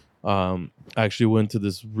Sunday. I actually went to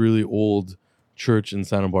this really old church in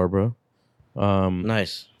Santa Barbara,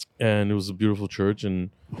 nice. and it was a beautiful church.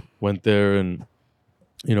 And went there, and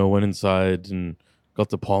went inside and got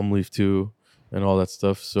the palm leaf too, and all that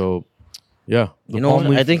stuff. So, yeah, the You know, palm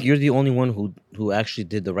what? I leaf- think you're the only one who actually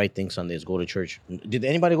did the right thing Sundays. Go to church. Did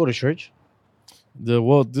anybody go to church?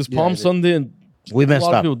 this Yeah, Palm I did. Sunday, and We a messed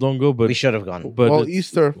lot of up. people don't go, but We should have gone. but Well, it's-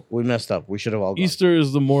 Easter, We messed up. We should have all gone. Easter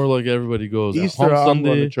is the more like everybody goes. Easter, Palm I'm going to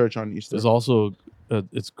Sunday church on Easter. is also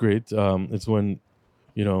it's great. It's when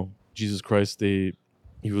Jesus Christ he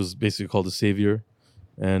was basically called the Savior,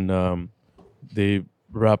 and they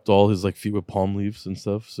wrapped all his like feet with palm leaves and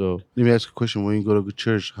stuff. So Let me ask you a question. When you go to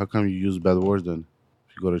church, how come you use bad words then?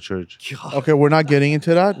 If you go to church, Okay, we're not getting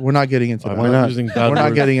into that. We're not getting into I'm that. Why not not? using bad We're not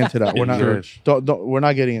words getting into that. in We're not. church. We're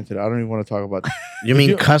not getting into that. I don't even want to talk about that. You mean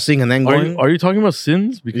you- cussing and then Are going? you, are you talking about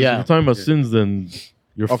sins? Because Yeah. if you're talking about sins, then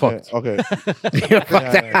you're Okay, fucked. okay. Fuck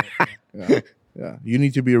that. Yeah. You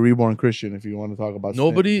need to be a reborn Christian if you want to talk about sin.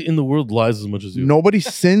 Nobody in the world lies as much as you. Nobody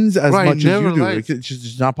sins as Right, much as never you do. lies. It's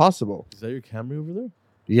just not possible. Is that your Camry over there?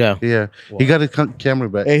 Yeah. yeah, Wow. he got his camera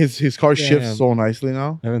back. Hey, his car shifts Damn. so nicely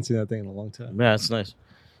now. I haven't seen that thing in a long time. Yeah, it's nice.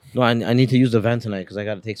 No, I need to use the van tonight because I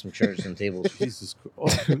got to take some chairs and tables. Jesus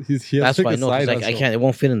Christ. Oh, He has That's to why take no, a 'cause side I hustle. can't. It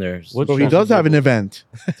won't fit in there. What So he church does is have an it? event.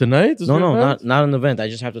 Tonight? Is No, there no, an event? not an event. I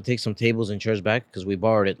just have to take some tables and chairs back because we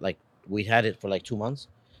borrowed it. Like we had it for like 2 months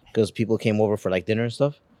because people came over for like dinner and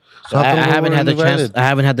stuff. So How I come no haven't one had the chance. invited? I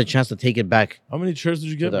haven't had the chance to take it back. How many chairs did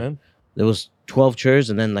you get, that. man? There was 12 chairs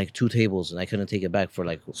and then like 2 tables, and I couldn't take it back for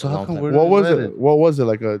like So a how long come time. we're What was invited? it? What was it?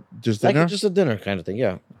 Like a just Like dinner? just a dinner kind of thing.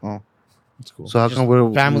 Yeah, That's cool. So how Just come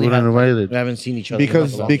we're family we're not had- invited? we haven't seen each other in,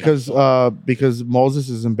 because like, a long time. because Moses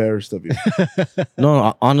is embarrassed of you.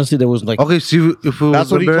 No, honestly, there was like Okay, see if we That's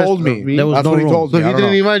was what he embarrassed told of me. There was That's no what he room. told So me. he I don't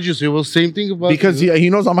didn't know. invite you. So it was same thing about Because you. he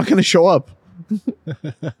knows I'm not going to show up.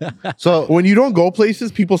 So When you don't go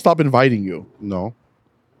places, people stop inviting you. no.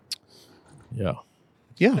 Yeah.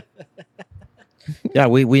 Yeah. yeah,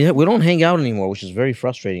 we don't hang out anymore, which is very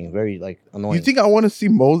frustrating, very like annoying. You think I want to see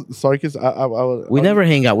Sarkis? we never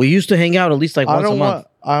hang out. We used to hang out at least like I once a don't month.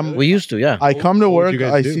 want. We used to, yeah. I come to What would work. you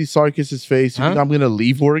guys I do? see Sarkis' face. You Huh? think I'm gonna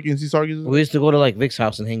leave work and see Sarkis? We used to go to like Vic's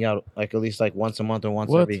house and hang out like at least like once a month or once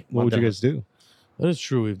What? every. What month would you and- guys do? That is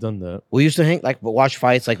true. We've done that. We used to hang like watch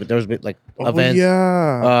fights, like there was like events,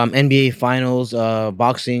 Yeah. NBA finals,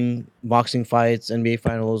 boxing fights, NBA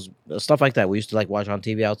finals, stuff like that. We used to like watch on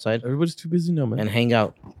TV outside Everybody's too busy now, man. and hang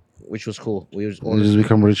out, which was cool. We was You just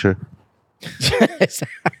become richer.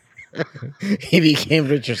 he became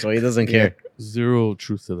richer, so he doesn't care. Zero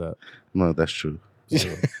truth to that. No, that's true.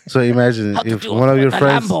 Zero. So imagine if one of your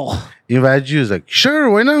friends invite you, is like, sure,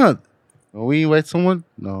 why not? We invite someone?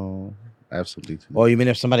 No, I have something to do. Oh, you mean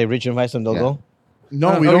if somebody rich invites them, they'll Yeah. go?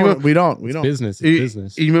 No, we oh, you don't. We don't. We It's don't. business. It's You,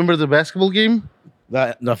 business. you remember the basketball game?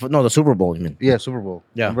 The Super Bowl. You mean? Yeah, Super Bowl.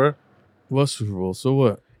 Yeah. Remember? What Super Bowl? So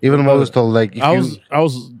what? Even Moses told like, if I you-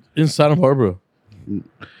 was in Santa Barbara.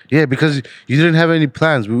 yeah, because you didn't have any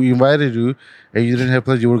plans. We invited you, and you didn't have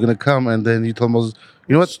plans. You were gonna come, and then you told Moses,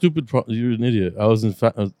 you know what? Stupid. You're an idiot. I was in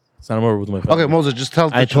Santa Barbara with my family. Okay, Moses, just tell.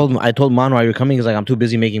 I told Manu, are you coming? He's like, I'm too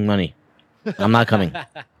busy making money. I'm not coming.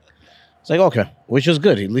 It's like, okay, which is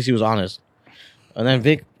good. At least he was honest. And then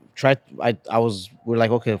Vic tried. We're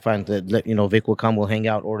like, okay, fine. Vic will come. We'll hang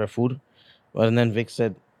out, order food. But then Vic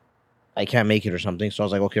said, I can't make it or something. So I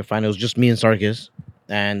was like, okay, fine. It was just me and Sarkis,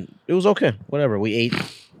 and it was okay. Whatever. We ate,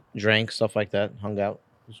 drank, stuff like that, hung out.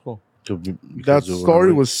 It was cool. That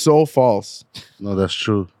story was so false. No, that's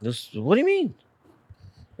true. What do you mean?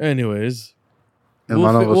 Anyways, And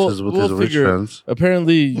We'll one fi- of us we'll- is with we'll his rich figure- friends.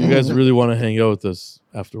 apparently you guys really want to hang out with us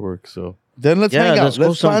after work. So Then let's Yeah, hang out. let's go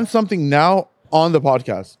Let's plan something now on the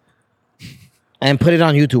podcast. And put it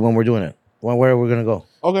on YouTube when we're doing it. Where we're gonna go?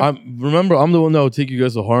 Okay. remember, I'm the one that will take you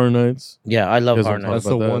guys to horror nights. Yeah, I love You guys horror don't talk nights. That's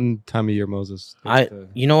the about that. one time of year Moses. I, gets to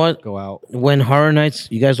you know what? go out. When horror nights,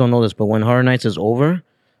 you guys don't know this, but when horror nights is over,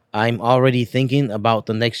 I'm already thinking about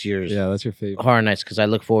the next year's Yeah, that's your favorite. horror nights because I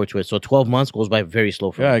look forward to it. So 12 months goes by very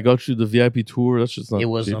slow for Yeah, me. I got you the VIP tour. That's just not. It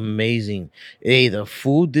was cheap. amazing. Hey, the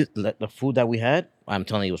food that we had, I'm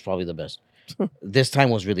telling you, it was probably the best. This time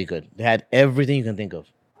was really good. They had everything you can think of.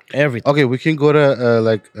 Everything. Okay, we can go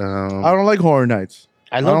to I don't like horror nights.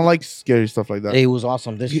 I love don't like scary stuff like that. It was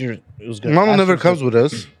awesome. This year it was good. Mama Last never year's comes good. with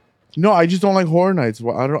us. No, I just don't like horror nights.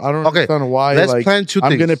 I don't Okay, understand why. let's like, plan 2 I'm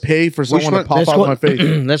things. gonna pay for someone to one- pop Let's out go, my face.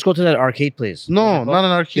 let's go to that arcade place. No, not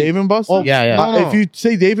an arcade. Dave and Buster's. Oh, Yeah, yeah. no, no. If you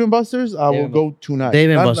say Dave and Buster's, I Dave will and go tonight. Dave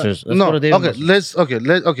and Not- Buster's. Let's no, go to Dave and okay,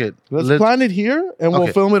 Buster's. Let's plan it here and we'll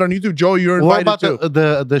Okay. film it on YouTube. Joe, you're What invited about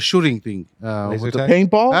too. the shooting thing? Laser with the- tag?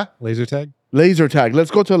 Paintball, Huh? Laser tag? laser tag.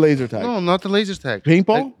 Let's go to a laser tag. No, not the laser tag.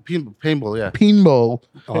 Paintball? Like, paintball, yeah. Paintball.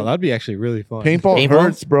 Oh, that'd be actually really fun. Paintball Paintball?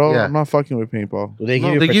 hurts, bro. Yeah. I'm not fucking with paintball. Do they give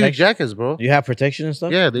No, you they give you protection? jackets, bro. You have protection and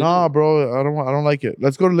stuff? Yeah, they Nah, bro. I don't like it.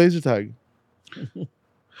 Let's go to laser tag.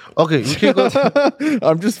 Okay, we can go.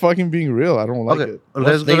 I'm just fucking being real. I don't like Okay, it. What's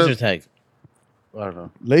let's go. laser To, tag? I don't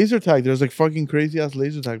know. Laser tag. There's like fucking crazy ass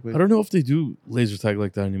laser tag. I don't know if they do laser tag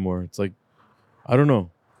like that anymore. It's like, I don't know.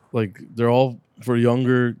 Like they're all for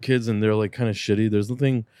younger kids and they're like kind of shitty. There's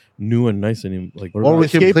nothing new and nice anymore. Like Or we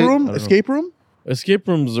can Escape play- room. I don't know. Escape room. escape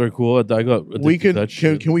rooms are cool. I got addicted We to could. that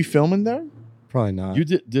shit. Can we film in there? Probably not. You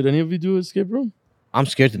did any of you do escape room? I'm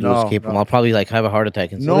scared to do No, escape room. no. I'll probably like have a heart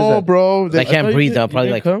attack and No, that? bro. I They- can't thought you breathe. did- I'll you probably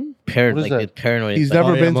didn't like come? What is that? paranoid. He's It's like,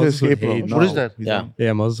 never oh, yeah, been to Moses would escape room. hate No, What is that? he's Yeah. not.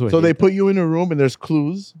 Yeah, Moses would So hate they that. put you in a room and there's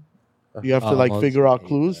clues. You have to Oh, like Moses figure would out hate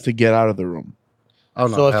clues that. to get out of the room. Oh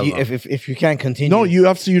no. so hell if you no. if you can't continue, No, you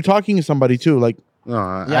have to. You're talking to somebody too. Like No,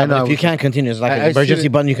 yeah, I know. but if you can't continue, it's like I an see emergency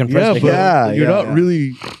it. button you can press. Yeah, to but get Yeah, you're yeah, not yeah.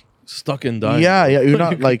 really stuck and dying. yeah, you're You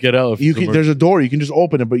not could like get out. If you it's can. There's a door. You can just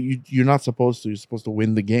open it, but you're not supposed to. You're supposed to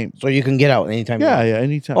win the game. so you can get out anytime. you Yeah, want. yeah,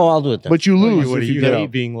 anytime. Oh, I'll do it then. But you What do lose you, if you get hate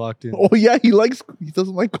out. being locked in. Oh yeah, he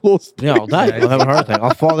doesn't like close. yeah, I'll die. I'll have a heart attack.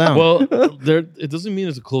 I'll fall down. well, there. It doesn't mean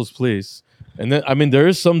it's a closed place. And then I mean, there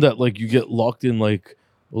is some that like you get locked in like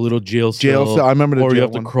a little jail Jail cell, cell. I remember the or you jail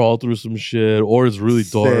have to one. crawl through some shit, or it's really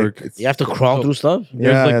Sick. dark. It's- you have to crawl through stuff.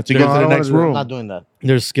 There's, Yeah, like, yeah, to get there's- to the I next wanna do- I'm room. not doing that.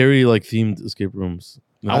 There's scary like themed escape rooms.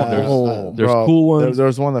 Oh, there's bro, cool ones. There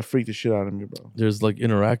was one that freaked the shit out of me, bro. There's like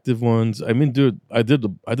interactive ones. I mean, dude, I did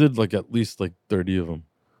like at least like 30 of them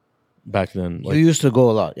back then. Like, you used to go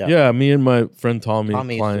a lot. Yeah. yeah, me and my friend Tommy,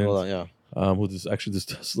 Tommy used to client, go a lot. Yeah. who this actually this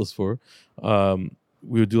Tesla's for.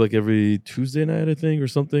 We would do like every Tuesday night, I think, or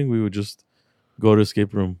something. We would just go to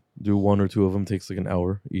escape room, do one or two of them. Takes like an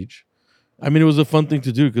hour each. I mean, it was a fun thing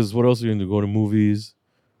to do because what else are you gonna do? Go to movies,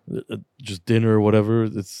 just dinner, whatever.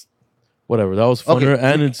 It's whatever. That was funner, Okay.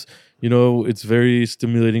 and it's it's very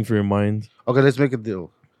stimulating for your mind. Okay, let's make a deal.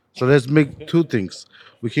 So let's make two things.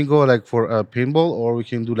 We can go like for paintball, or we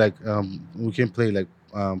can do like we can play like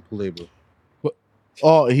pool table.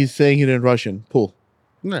 Oh, he's saying it in Russian. Pool.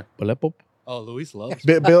 Yeah. Palepop? Oh, Luis loves.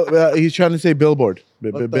 He's trying to say billboard.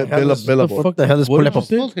 What the hell is- Billboard. What the hell is What did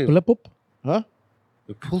Palepop? you say? Pool Palepop? Huh?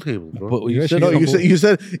 The pool table, bro. But You you guys said should No, you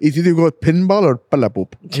said it's either go with pinball or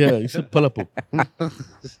palapoop. yeah, you said palepop.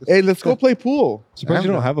 Hey, let's go play pool. Surprised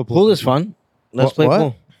you don't have a pool. Pool is table. fun. Let's What- play what?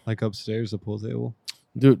 pool. Like upstairs, a pool table.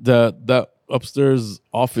 Dude, that upstairs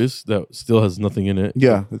office that still has nothing in it.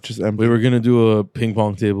 Yeah, it's just empty. We were gonna do a ping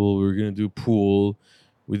pong table. We were gonna do pool.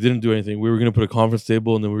 We didn't do anything. We were gonna put a conference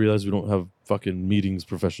table, and then we realized we don't have fucking meetings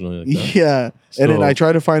professionally like that. Yeah, and then So- I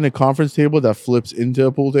tried to find a conference table that flips into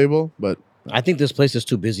a pool table, but I think this place is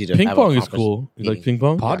too busy to Ping have a pong is conference cool. You like meeting. ping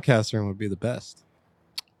pong? Podcast room would be the best.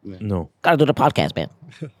 No, Gotta do the podcast, man.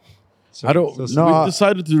 So, I don't. so- No, we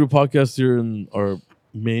decided to do a podcast here in our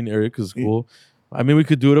main area because it's cool. I mean, we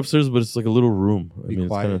could do it upstairs, but it's like a little room. I be mean,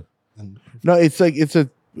 quiet. it's and- no, it's like it's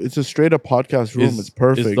a straight up podcast room. It's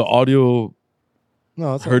perfect. Is the audio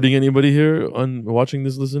No, it's hurting anybody here on watching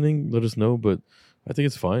this, listening? Let us know. But I think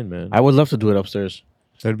it's fine, man. I would love to do it upstairs.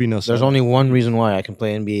 There'd be no. There's sound. only one reason why I can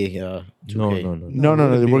play NBA 2K. no.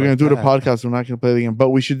 no, it'd be we're gonna like do the that. podcast. We're not gonna play the game, but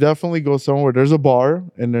we should definitely go somewhere. There's a bar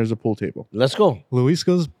and there's a pool table. Let's go. Luis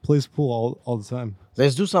plays pool all the time.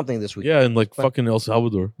 Let's do something this week. Yeah, in like fucking El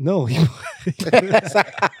Salvador. No,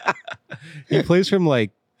 he plays from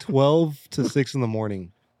like 12 to 6 in the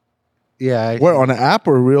morning. Yeah. Where on an app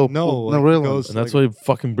or real? No, No, like, real goes And that's like, why he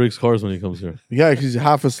fucking breaks cars when he comes here. Yeah, because he's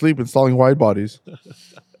half asleep installing wide bodies.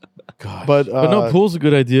 God. But no, pool's a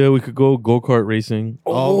good idea. We could go go-kart racing.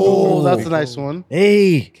 Oh, that's a nice one.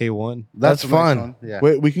 Hey, K1. That's a nice fun. one. Yeah.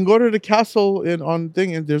 wait, we can go to the castle on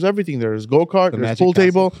thing, and there's everything there. There's go kart, The there's Magic pool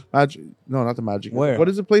Castle? table. Magic, no, not the magic. Where? What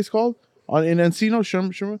is the place called? In Encino,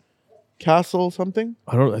 Sherman Castle something.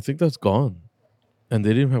 I think that's gone. And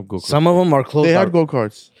they didn't have go-kart. some of them are closed. They had out. go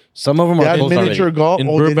karts. Some of them They are had closed miniature already. golf. In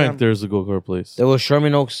Oh, they didn't Burbank, have- there's a go-kart place. There was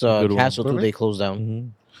Sherman Oaks Good one. Castle too. Burbank? They closed down. Mm-hmm.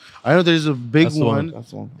 I know there's a big That's the one. one.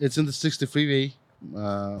 That's the one. It's in the 60 freeway.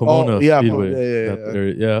 Pomona yeah, Speedway. yeah. That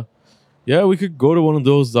area. Yeah, we could go to one of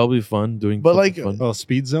those. That'll be fun. Doing But, something like, fun. Oh,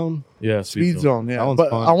 Speed Zone. Yeah, Speed zone, yeah. That one's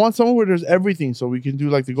But fun. I want somewhere where there's everything, so we can do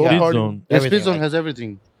like the go Speed kart. zone. Yeah, Everything, Speed Zone like- has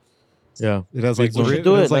everything. Yeah. It has like Speed Zone. We should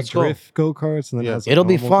do it. has, like Let's go. drift go karts, and then Yeah. it has, like, It'll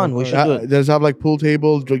be normal fun. We go-karts. should do it. Does have like pool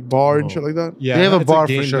table, like bar and Oh. shit like that? Yeah, They have a it's bar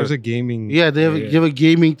for game, sure. There's a gaming. Yeah, they have a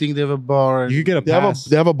gaming thing. They have a bar. You could get a They have a pass.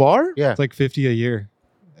 they have a bar. Yeah. It's like 50 a year,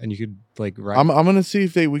 and you could like ride. I'm gonna see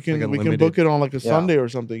if we can Like we can unlimited. book it on like a Yeah. Sunday or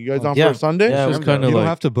something. You guys Oh, down yeah. for a Sunday? Yeah, It's just kind you of don't like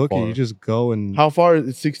have to book it. far. You just go and How far is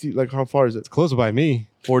it? 60? Like how far is it? it's close by me.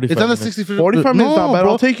 45 It's on the minutes. 60 freeway. 45 minutes, not bad.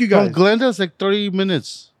 bro. I'll take you guys. From Glendale, it's like 30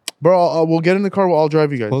 minutes. Bro, we'll get in the car. I'll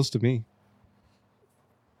drive you guys. Close to me.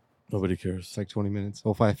 Nobody cares. It's like 20 minutes.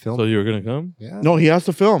 Oh, if I film. So you're gonna come? yeah. No, he has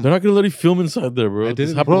to film. They're not gonna let you film inside there, bro. I This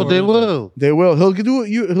didn't- happened Bro, they already. will. They will. He'll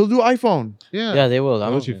do iPhone. Yeah. Yeah, they will. Why I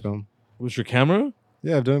would don't you film? With your camera?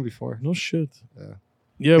 Yeah, I've done it before. No shit. Yeah.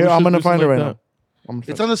 Yeah, we Here, I'm should gonna do find something it right like now. that. I'm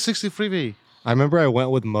gonna It's on the 60 freeway. I remember I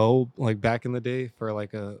went with Mo like back in the day for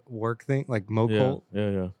like a work thing, like Mo Yeah, Colt,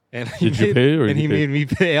 yeah. and Did you pay or and he you paid? made me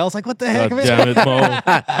pay. I was like, "What the heck, God man?" damn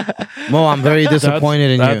it, Mo. Mo, I'm very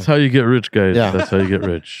disappointed in That's you. how you get rich, guys. Yeah. That's how you get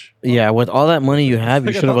rich. Yeah, with all that money you have, you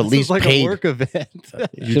Like, I should have thought at this least was like paid. a work event.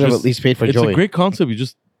 You should have at least paid for It's Joey. a great concept.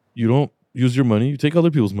 You don't use your money. You take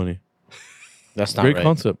other people's money. That's not Great right.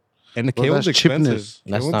 concept. And the Well, K1's that's expensive. cheapness.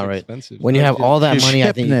 That's K1's not right. expensive. When you have all that It's money,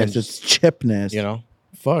 I think you can chipness. It's just, chipness. you know.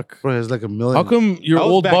 Fuck. Bro, it's like a million. How come your That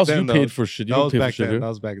was old back boss then, you though. paid for shit? You That don't was pay for back then. sugar. That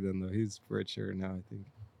was back then, though. He's richer now, I think.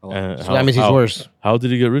 A lot. And So that means he's worse. How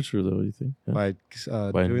did he get richer, though? You think?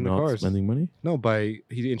 Yeah. By doing the not cars. spending money. No,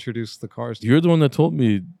 he introduced the cars. To You're the one that told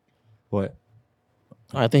me. what?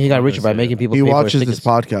 I think he got richer by making people He pay for watches his this tickets.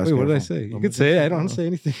 podcast. Wait, what did I careful. say? You could say it. I don't say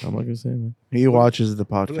anything. I'm not gonna say, man. He watches the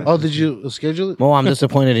podcast. Oh, did you schedule it? Mo, I'm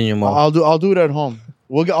disappointed in you, Mo. I'll do it at home.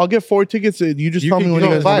 I'll get 4 tickets. You just tell me when you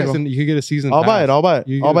guys buy want it. to go. You could get a season. I'll pass. buy it. I'll buy it.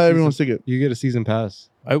 You get I'll a buy season- everyone's ticket. You get a season pass.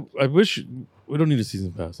 I wish we don't need a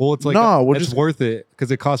season pass. Well, it's like No, we're it's just- worth it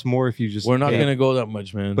because it costs more if you just. We're not pay. gonna go that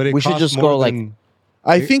much, man. But it We should costs just more go, like, than-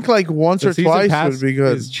 I think like once The or season twice pass would be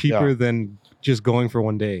good. is cheaper Yeah. than just going for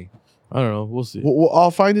one day. I don't know. We'll see. Well,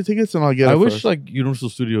 I'll find the tickets and I'll get I it wish first. like Universal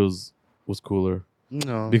Studios was cooler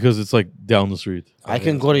No. because it's like down the street. I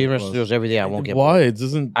can go to Universal Studios every day. I won't get Why? bored. It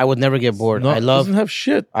doesn't. I would never get bored. Not, I love doesn't have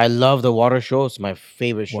shit. I love the water show. It's my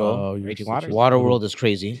favorite show. Wow, you're such a Water little World is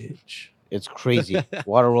crazy. bitch. It's crazy.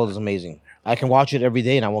 Water World is amazing. I can watch it every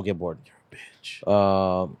day and I won't get bored. Bitch.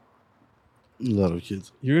 A lot of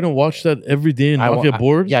kids. You're gonna watch that every day and I not wa- get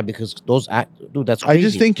bored? Yeah, because dude, that's I crazy.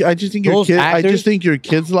 just think your Those kid. I actors- just think your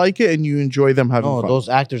kids like it and you enjoy them having no, fun. those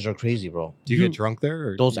actors are crazy, bro. Do you get drunk there?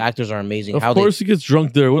 Or Those actors are amazing. Of How course he gets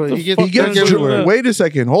drunk there. What Well, the he fuck? gets- he gets Drunk everywhere. drunk. Wait a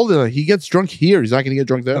second. Hold it. He gets drunk here. He's not gonna get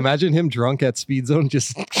drunk there. Imagine him drunk at Speed Zone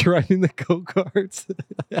just riding the go-karts.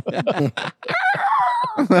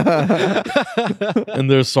 And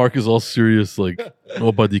there's Sarkis all serious, like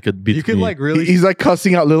nobody could beat You could me. like really. He's like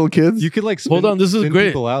cussing out little kids. You could like. Hold on, this is spin great.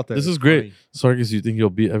 people out there. This is It's great. funny. Sarkis, you think you'll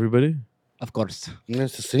beat everybody? Of course. And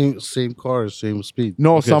it's the same car, same speed.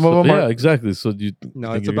 no, Okay, some so- of them yeah, are. exactly. So do you No,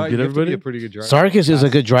 think it's you're gonna about you beat have to be everybody? a pretty good driver. Sarkis is a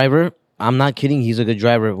good driver. I'm not kidding. He's a good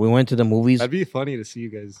driver. We went to the movies. That'd be funny to see you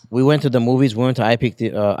guys. We went to the movies. We went to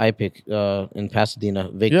IPIC in Pasadena.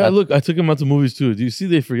 Vic, Yeah, look, I took him out to movies too. Do you see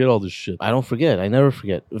they forget all this shit? I don't forget. I never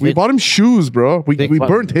forget. We bought him shoes, bro. We Big we fun.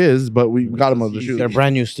 burnt his, but we got him other shoes. They're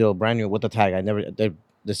brand new still, brand new with the tag.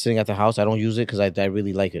 They're sitting at the house. I don't use it because I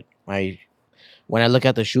really like it. When I look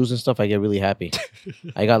at the shoes and stuff, I get really happy.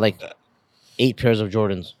 I got like 8 pairs of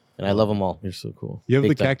Jordans, and I love them all. You're so cool. You have Big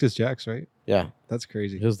the time. Cactus Jacks, right? Yeah. That's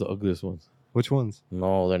crazy. He has the ugliest ones. Which ones?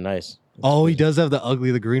 No, they're nice. Oh, he does have the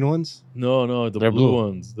ugly, the green ones. No, the They're blue blue.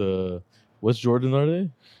 ones. The what's Jordan are they?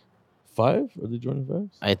 5? Are they Jordan 5s?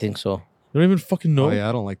 I think so. You don't even fucking know. Oh yeah,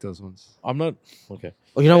 I don't like those ones. I'm not okay.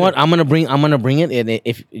 Oh, you know what? I'm gonna bring it, and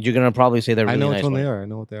if you're gonna probably say they're I really know nice. which one ones. they are. I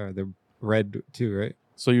know what they are. They're red too, right?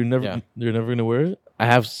 So you're never Yeah. gonna wear it? I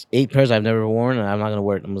have 8 pairs I've never worn, and I'm not gonna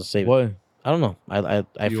wear it. I'm gonna save it. Why? I don't know. I You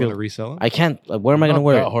want feel to resell them? I can't. Like, where am I gonna Not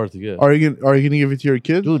wear that it? hard to get. Are you gonna give it to your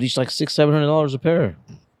kid? Dude, these like $600-$700 a pair.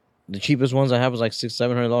 The cheapest ones I have is like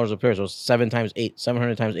 $600-$700 a pair. So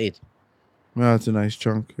 700 times 8. No, that's a nice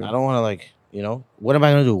chunk. I don't want to what am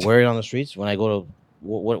I gonna do? Wear it on the streets when I go to?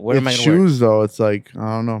 Where am I It's gonna wear it? shoes though. It's like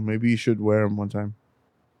I don't know. Maybe you should wear them one time.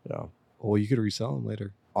 Yeah. Well, you could resell them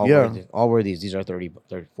later. I'll wear these. These are 30,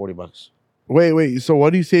 $40. Wait. So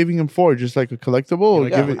what are you saving them for? Just like a collectible? Or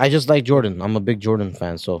like- give Yeah, it, I just like Jordan. I'm a big Jordan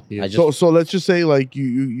fan, so Yeah. I just so let's just say like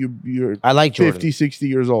you're I like Jordan. 50, 60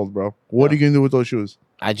 years old, bro. What are you gonna do with those shoes?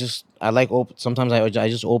 I like open. Sometimes I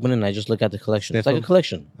just open it and I just look at the collection. It's Sniff like a 'em?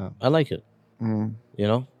 collection. Oh. I like it. Mm. You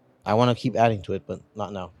know, I want to keep adding to it, but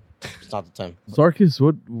not now. It's not the time. Sarkis,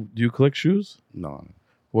 what do you collect shoes? No,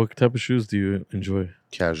 What type of shoes do you enjoy?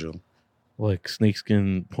 casual. Like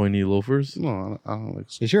snakeskin pointy loafers? No, I don't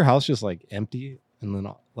like. Is your house just like empty and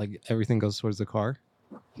then like everything goes towards the car?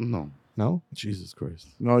 No, No. Jesus Christ.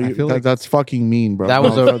 No, I feel like- that's fucking mean, bro. That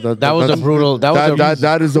was No, that was a brutal.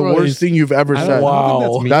 that is the worst Christ. thing you've ever I said. don't- I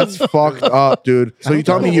don't think Wow. that's That's fucked up, dude. So you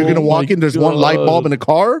tell me you're gonna Oh walk my in, there's one light bulb in a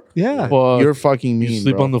car? Yeah. Fuck. You're fucking mean. You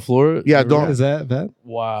sleep bro. on the floor? Yeah, don't. Is that bad?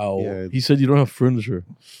 Wow. Yeah. He said you don't have furniture.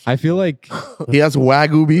 I feel like He has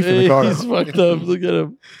wagyu beef in the Hey, car. he's fucked up. Look at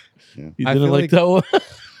him. Yeah. He I didn't feel like like- that one.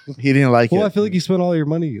 He didn't like well, I it. feel like you spent all your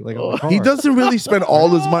money like on the car. He doesn't really spend all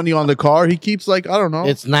his money on the car. He keeps like I don't know.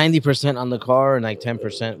 It's 90% on the car and like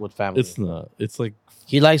 10% with family. It's not. It's like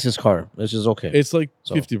He likes his car. This is okay. it's like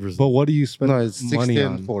So- 50%. But what do you spend no, it's money 60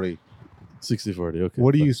 on? and 40. 60-40. Okay.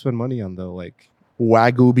 What do you spend money on though? Like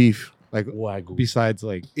wagyu beef. Wagyu. besides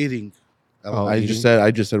like Eating. Oh, I eating? just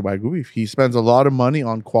said wagyu beef. He spends a lot of money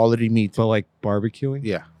on quality meat. but like barbecuing?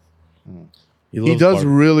 Yeah, He loves does barbecue.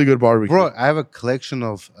 really good barbecue. bro. I have a collection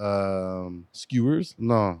of skewers.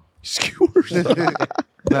 no. skewers.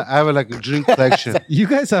 No, I have like a drink collection. You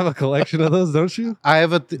guys have a collection of those, don't you? I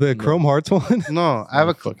have The Chrome Hearts one? No, I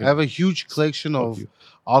have Fucking- I have a huge collection Fuck of you.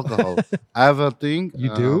 alcohol. I have a thing.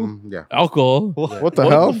 You do? Yeah. Alcohol. What the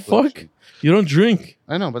What hell? the fuck? You don't drink.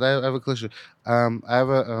 I know, but I have a collection. I have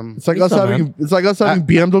a It's like What's us up, having man? it's like us having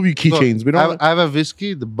BMW keychains. We I have, don't. I have a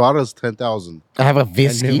whiskey. The bottle is 10,000. I have a I knew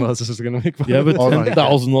whiskey. Moses was gonna make fun You have of a it. Oh, no,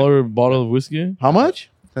 $10,000 bottle of whiskey. How much?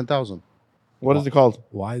 10,000. What is it called?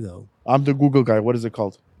 Why though? I'm the Google guy. What is it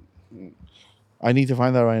called? I need to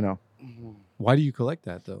find that right now. Why do you collect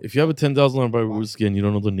that though? If you have a $10,000 bottle of whiskey and you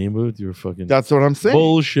don't know the name of it, you're fucking That's what I'm saying.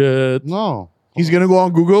 bullshit. No. He's gonna go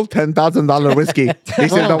on Google. $10,000 whiskey.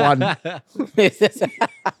 This is the one.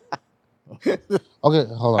 Okay,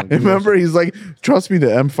 hold on. Remember, he's like, trust me, the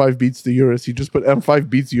M5 beats the Urus. He just put M5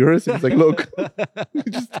 beats Urus. And he's like, look, he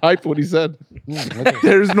just typed what he said. Okay.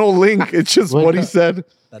 There's no link. It's just what he said.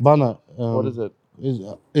 Bana, What is it?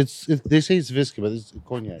 They say it's whiskey, but it's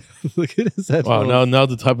cognac. Look at his headphones. Wow, now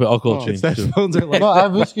the type of alcohol No, changed. His too. headphones are like. No, I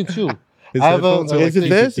have whiskey too. His I have a- headphones are Is Is it like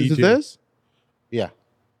this? Is it DJ. this? Yeah.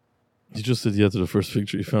 You just said yeah to the first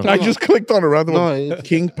picture you found. I just clicked on it. Rather No, than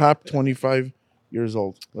King Pap, 25 years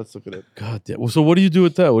old. Let's look at it. God damn. Well, so what do you do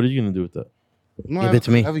with that? What are you gonna do with that? No, Give I it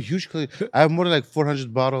to me. I have a huge collection. I have more than like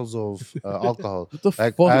 400 bottles of alcohol. What the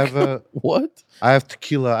Like fuck? I have What? I have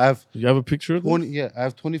tequila. I have You have a picture of 20. this? Yeah, I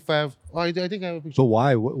have 25. Oh, I think I have a picture. But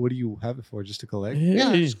why? What do you have it for? Just to collect? Yeah,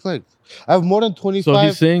 I Hey. just clicked. I have more than 25. So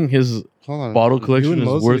he's saying his Hold on. bottle You collection and is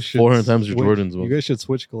Moses worth should 400 times your switch- Jordans. You guys should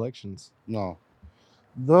switch collections. No,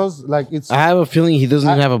 those like it's I have a feeling he doesn't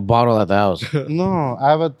I- even have a bottle at the house. no. I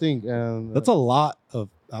have a thing, and That's a lot of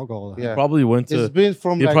alcohol. yeah. Probably went It's to. been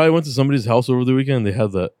from He like probably went to somebody's house over the weekend. They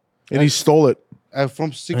had that. And he stole it.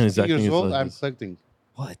 from 60 he's acting years as old. like I'm this. collecting.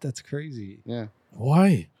 What? That's crazy. Yeah,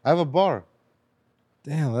 Why? I have a bar.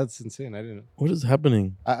 Damn, that's insane. I didn't. What is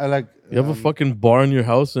happening? I like. You have a fucking bar in your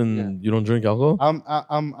house and yeah. you don't drink alcohol?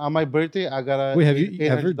 I'm on my birthday. I got a Wait, have you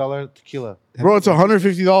ever- $800 tequila. Bro, it's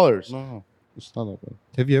 $150. No, it's not that bad.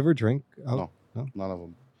 Have you ever drank? No. None of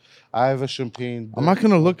them. I have a champagne. I'm not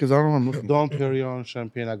going to look because I don't know what I'm looking. Dom Perignon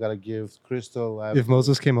champagne. I gotta give Crystal. I have, If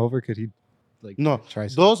Moses came over, could he like no, try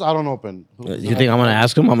some? those I don't open. You think I'm gonna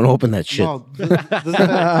ask him? I'm gonna open that shit. No,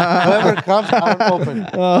 whoever comes, I don't open.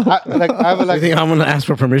 I have a, You like think I'm gonna ask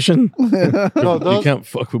for permission? no, You those. can't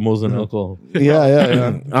fuck with Moses and alcohol.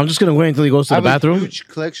 Yeah. I'm just gonna wait until he goes to I the have a bathroom. huge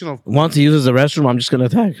collection of. Once he uses the restroom, I'm just gonna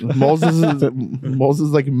attack. Moses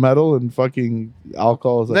is like metal and fucking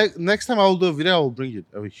alcohol is like. Next time I will do a video, I will bring it.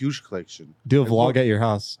 I have a huge collection. Do a If vlog not- at your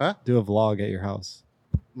house. Huh? Do a vlog at your house.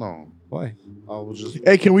 No, Why? I will just.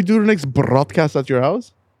 Hey, can we do the next broadcast at your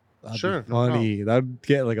house? That'd Sure, be no funny. That'd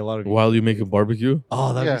get like a lot of. While you make a barbecue?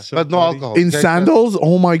 Oh, that'd Yeah, be so but no funny. alcohol. In You guys sandals?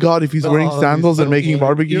 Oh my god, if he's wearing Oh, that'd be sandals and so making funny.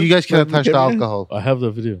 barbecue. You guys cannot touch the Can we? alcohol. I have the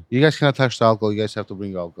video. You guys cannot touch the alcohol. You guys have to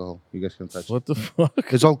bring alcohol. You guys can't touch it. What the fuck?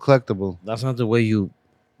 It's all collectible. That's not the way you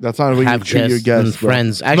That's not what you have treat your guests and guests. bro.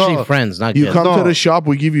 friends. Actually, No. friends, not You guests. come to No. the shop,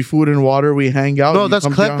 we give you food and water, we hang out. No, you that's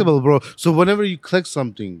come down- collectible, bro. So whenever you collect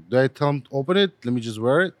something, do I tell them to open it? Let me just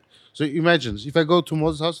wear it. So imagine if I go to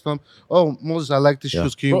Moses' house, tell him, "Oh, Moses, I like the Yeah.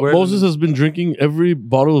 shoes. Can you Bro, wear Moses them?" has been drinking every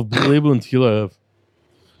bottle of Blue Label and tequila I have.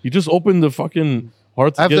 He just opened the fucking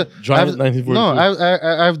hard to I have get the- giant I have, 1942.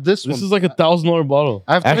 no, I have this This one. is like $1,000 bottle.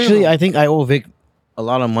 I have three of Actually, them. I think I owe Vic a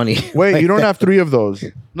lot of money. Wait, Like you don't that. have 3 of those.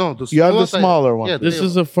 No, the You have the ones smaller one. Yeah, This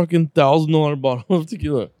is a fucking $1,000 bottle of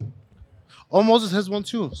tequila. Oh, Moses has one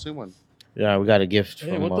too. Same one. Yeah, we got a gift.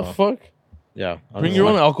 Hey, from, what the fuck? Yeah, I Bring don't your know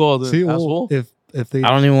own why. alcohol, then, See, well, asshole. if they I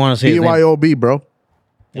don't even want to say his name. BYOB, bro.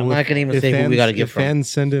 I'm not gonna even if say who we got a fans- gift if from. fans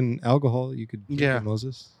send in alcohol, you could give Yeah. to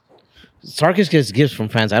Moses. Sarkis gets gifts from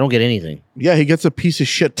fans. I don't get anything. Yeah, he gets a piece of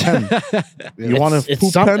shit 10. You want a It's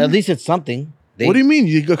poop some, 10? at least it's something. They, What do you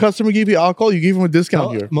mean? A customer gave you alcohol, you gave him a discount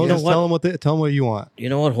Tell, here. Moses, You know tell them tell them what you want. You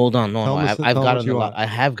know what? Hold on. No, Tell no. him I've tell him what gotten you a lot. want. I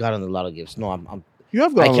have gotten a lot of gifts. No, I'm You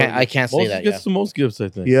have I got can't. I can't say Moses that. gets Yeah. the most gifts, I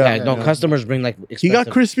think. Yeah. Yeah, no. Customers bring like expensive. He got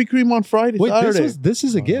Krispy Kreme on Friday, Wait, Saturday. this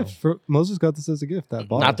is a gift. For Moses got this as a gift. That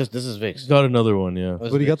bottle. Not this. This is Vic's. He's got another one, yeah. This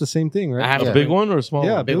is But he got the Vic's. same thing, right? I have A Yeah. big one or a small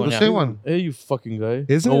Yeah, one? big one. The yeah. same one. Hey, you fucking guy.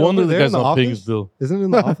 Isn't no it wonder over the there guy's in the not paying his office? bill. Isn't it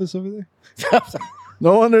in the office over there?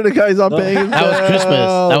 No wonder the guy's not No, paying. that was Christmas.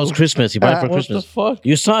 That was Christmas. He brought it for What Christmas. the fuck?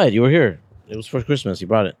 You saw it. You were here. It was for Christmas. He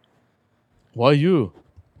brought it. Why you?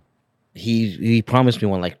 He promised me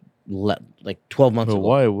one like 12 months But ago.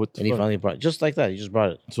 why? What the And he fuck? finally brought it. Just like that. He just brought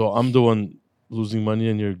it. So I'm the one losing money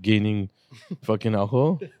and you're gaining fucking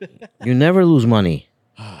alcohol? You never lose money.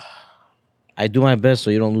 I do my best so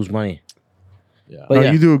you don't lose money. Yeah. But No,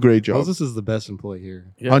 yeah. you do a great job. Moses is the best employee here.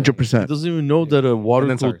 Yeah. 100%. He doesn't even know that a water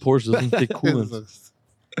then cooled Sarkis. Porsche doesn't take coolant.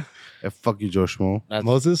 Hey, fuck you, Josh Mo. That's-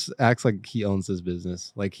 Moses acts like he owns his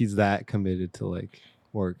business. Like he's that committed to like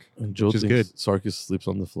work. And Joe Which is thinks Sarkis sleeps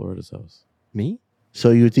on the floor at his house. Me? So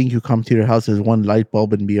you think you come to your house as one light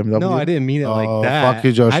bulb in BMW? No, I didn't mean it Oh, like that. fuck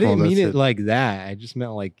you, Josh I didn't Mo, mean that's it it. like that. I just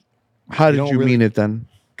meant like How You did don't you really- mean it then?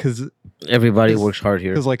 because Everybody works hard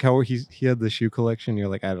here. like how he had the shoe collection. You're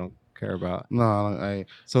like I don't care about. No, I.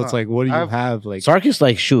 So it's No, like what do you I've- have? Like Sarkis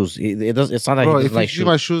likes shoes. It's not like Bro, he if doesn't you like see shoes.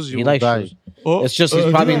 my shoes, you He will likes die. shoes. It's just he's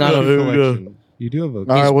probably you not have a. a collection. You do have a. All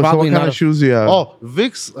right, He's so what probably kind not of a- shoes do you have? Oh,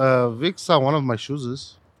 Vic's are one of my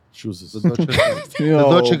shoes. Shoes. The Dolce, Yo,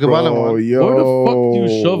 Dolce Gabbana bro, one. yo. Where the fuck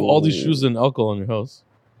do you shove all these shoes and alcohol in your house?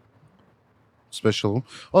 special.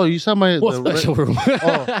 Oh, you saw my What the red- special room?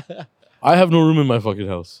 Oh, I have no room in my fucking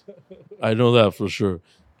house. I know that for sure.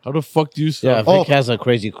 How the fuck do you Yeah, sell? Vic has a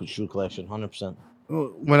crazy shoe collection, 100%.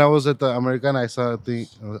 when I was at the Americana, I saw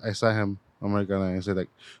him Americana. I said like,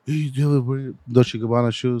 "Hey, do you have Dolce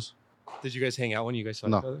Gabbana shoes?" Did you guys hang out when you guys saw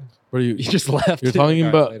No. each other? Bro, You just left. You're talking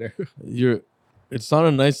All right, about- later. it's not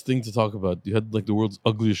a nice thing to talk about. You had like the world's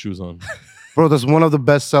ugliest shoes on. Bro, that's one of the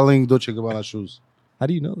best-selling Dolce & Gabbana shoes. How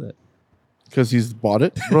do you know that? Because he's bought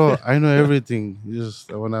it. Bro, I know everything. You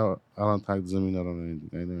just when I don't talk doesn't mean I don't know anything.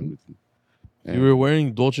 I know everything. You And were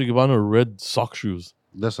wearing Dolce & Gabbana red sock shoes.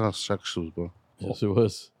 that's not sex shoes, bro. Yes, it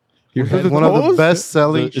was. Your Was it head- the One of the toes?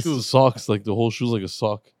 best-selling It's the shoes. socks, like the whole shoe's like a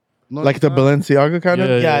sock. No, Like it's the not. Balenciaga kind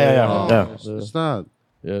of. Yeah, No, Yeah. it's not.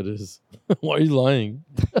 Yeah, it is. Why are you lying?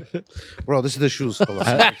 Bro, this is the shoes. Hold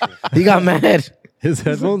on. He got mad. His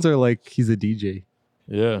headphones are like he's a DJ.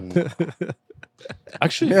 Yeah.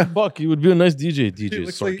 Actually, fuck, he would be a nice DJ. DJ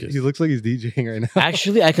Sarkis. He looks like he's DJing right now.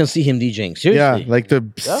 Actually, I can see him DJing. Yeah, Seriously. like the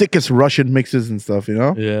sickest Russian mixes and stuff, you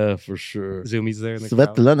know? Yeah, for sure. Zoomies there in the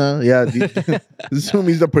crowd. Svetlana. Yeah. Assume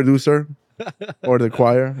he's the producer or the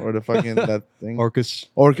choir or the fucking that thing. Orchestra.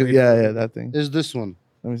 Yeah, that thing. Is this one?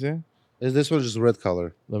 Let me see. Is this one just red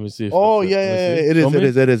color? Let me see. If Oh that's yeah, Let me yeah, see. it is. Show It me.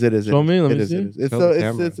 is. It is. It is. Show me, let It me is, see. it is. It's Show the a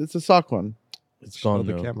camera. it's a sock one. It's Show gone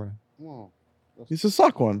the now. camera. Oh. It's a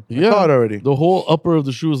sock one. I Yeah. saw it already. The whole upper of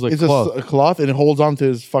the shoe is like It's cloth. a cloth and it holds on to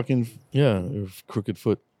his fucking. Yeah, your crooked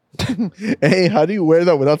foot. Hey, how do you wear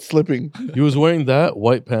that without slipping? He was wearing that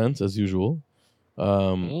white pants as usual.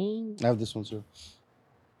 I have this one too.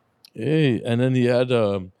 Hey, and then he had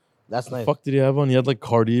That's the nice. fuck did he have on? He had like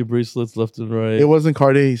Cartier bracelets left and right. It wasn't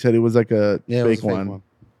Cartier. He said it was like a Yeah, it was fake, a fake one. one.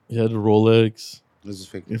 He had a Rolex. This is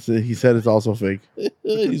fake. He said it's also fake.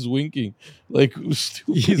 He's winking like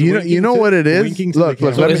stupid. He's You know winking what it is? winking to Look, the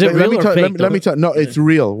look. camera. Let me, Is it let me real or tell. fake, Let me though? tell. No, it's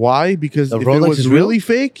real. Why? Because The if Rolex it was is real? really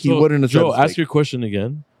fake, he So, wouldn't have said Joe, it's ask fake. your question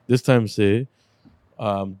again. This time, say,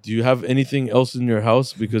 do you have anything else in your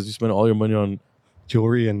house because you spent all your money on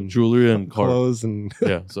Jewelry and jewelry and cars? clothes and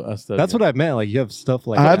Yeah, so ask that. that's again. what I meant. Like you have stuff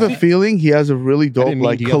like I have that. a feeling he has a really dope didn't mean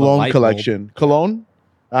like do you have a cologne light bulb? collection. Cologne.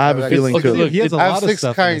 I have a Like, feeling it's- too. look, he has a I have lot of 6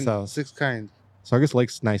 stuff in his kind. house. 6 kind. Sarkis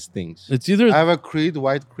likes nice things. It's either I have a Creed,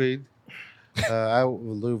 white Creed. I have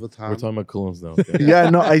Louis Vuitton. we're talking about colognes now. Okay? Yeah,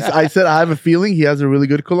 no, I said I have a feeling he has a really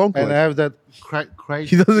good cologne and I collection. have that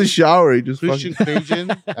He doesn't shower. He just Christian fucking.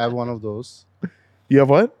 Cajun. I have one of those. You have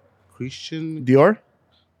what? Christian. Dior?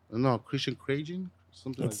 No, Christian Cajun.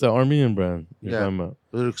 Something It's like the Armenian brand. You're Yeah. talking about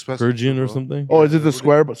They're expensive. Kyrgyz or bro. something. Oh, is it the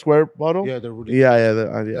really- square bottle? Yeah, they're really. Yeah.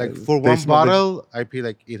 Like for They one smell good. bottle, I pay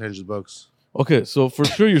like $800. Okay, so for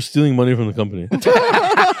sure you're stealing money from the company.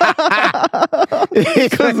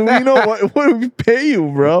 Because we know what do we pay you,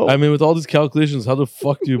 bro? I mean, with all these calculations, how the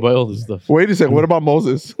fuck do you buy all this stuff? Wait a second. What about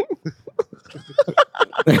Moses?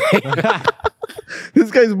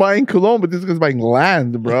 This guy's buying cologne, but this guy's buying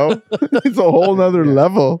land, bro. It's a whole nother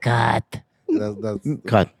level. Cut. That's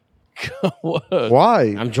Cut. What?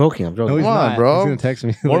 Why? I'm joking. I'm No, joking. he's Come on, not. bro. He's gonna text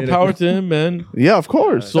me. More later. power to him, man. Yeah, of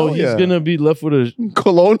course. So Hell he's yeah. gonna be left with a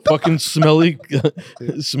cologne. fucking smelly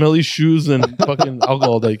shoes and fucking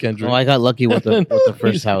alcohol that he can't drink. Oh, I got lucky with the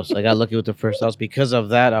first house. I got lucky with the first house. Because of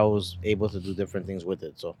that, I was able to do different things with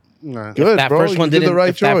it. So nah. Good, that bro. first You one did didn't. the right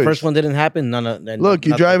if that choice. first one didn't happen, none of. then Look,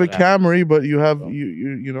 you nothing drive a would happen. Camry, but you have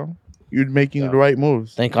you know you're making the right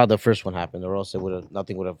moves. Thank God the first one happened, or else it would have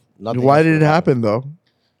nothing would have. Nothing Why else did it would've happen though?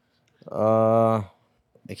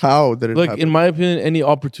 How did it Like happen? in my opinion, any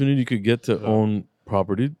opportunity you could get to own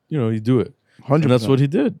property, you do it, 100%. and that's what he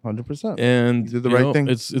did. 100%. And You did the you right know, thing.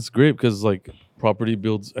 It's great because like property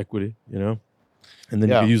builds equity, and then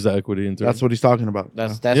Yeah. you can use that equity into. That's what he's talking about.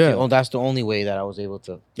 That's Yeah. that's the only way that I was able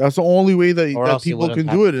to. That's the only way that Or else it people wouldn't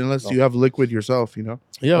can do it unless happen. you have liquid yourself, you know?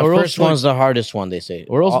 Yeah, The or first else one's the hardest one, they say.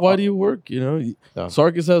 or else Uh, why do you work? Yeah.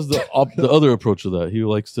 Sarkis has the other approach to that. He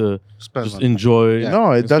likes to Spend just money. enjoy,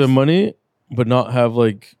 No, and that's spend money, but not have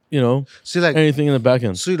like See, like, anything in the back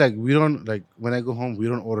end. see, like we don't like when I go home, we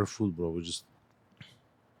don't order food, bro. We just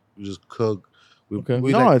cook. Okay.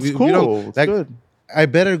 We, no, like, it's we cool. don't- It's like, good. I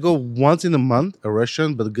better go once in a month a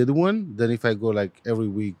restaurant, but a good one, than if I go like every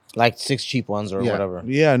week. like 6 cheap ones or Yeah. whatever.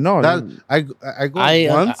 Yeah, no. That I go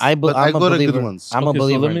once, I but I I'm a go to good believer. ones. I'm a Okay, so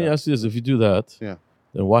believer. let me in that. ask you this: if you do that, Yeah.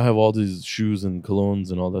 then why have all these shoes and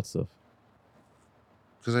colognes and all that stuff?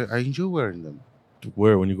 Because I enjoy wearing them.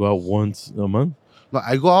 Where when you go out once a month? No,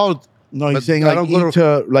 I go out. no, he's but saying I like don't go eat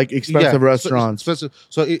to like expensive yeah, restaurants. Expensive.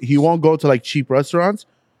 So He won't go to like cheap restaurants.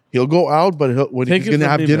 He'll go out, but when Take he's it gonna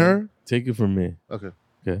from have me, dinner, man. Take it from me. okay,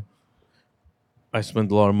 I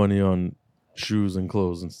spend a lot of money on shoes and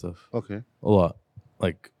clothes and stuff. okay. A lot,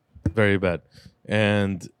 like very bad,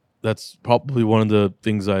 and that's probably one of the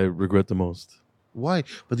things I regret the most. Why?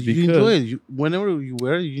 But you Because- enjoy it. Whenever you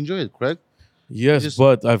wear it, you enjoy it, correct? Yes, Just-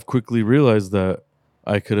 but I've quickly realized that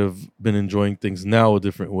I could have been enjoying things now a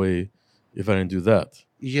different way if I didn't do that.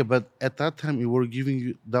 Yeah, but at that time, we were giving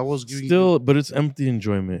you that was giving Still, but it's empty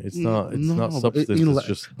enjoyment. It's not. It's not No, substance. in, It's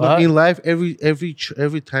just. but in life, every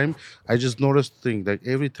time, I just noticed thing like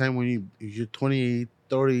every time when you're 28,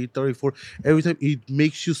 30, 34, every time it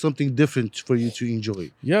makes you something different for you to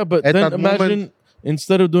enjoy. Yeah, but At then that imagine moment-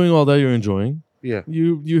 instead of doing all that you're enjoying, Yeah.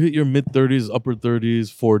 you hit your mid 30s, upper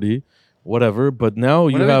 30s, 40, whatever. But now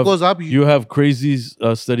you Whenever it have goes up, you have crazy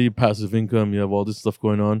steady passive income. You have all this stuff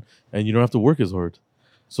going on, and you don't have to work as hard.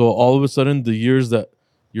 So all of a sudden, the years that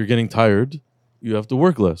you're getting tired, you have to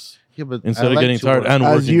work less yeah, but instead I of like getting to tired work. and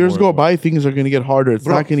As working years more go and more. by, things are going to get harder. It's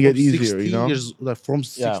Bro, not going to from get easier, 16 you know? Years, like from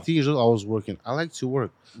Yeah. 16 years old, I was working. I like to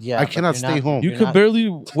work. Yeah, I but cannot you're stay not- home. You you're could not- barely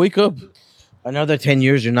wake up. Another 10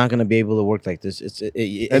 years, you're not going to be able to work like this.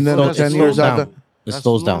 And then slows- 10 it years slows after- down. It That's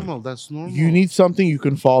slows normal. down. That's normal. You need something you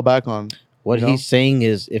can fall back on. What you know? he's saying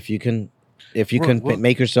is, if you can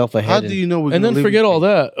make yourself ahead, How do you know? We're And gonna then live forget with all you?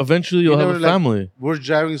 that. Eventually, you'll You have know, a like- family. We're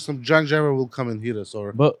driving. Some drunk driver will come and hit us,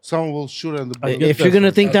 or But someone will shoot in the I boot. get if that you're gonna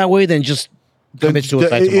sometimes. think that way, then just commit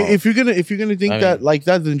suicide tomorrow. If you're gonna think I that mean- like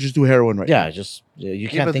that, then just do heroin right yeah, just you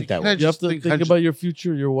can't but think that you way. can't you have just to think think about your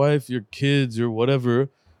future, your wife, your kids, your whatever.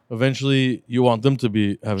 Eventually, you want them to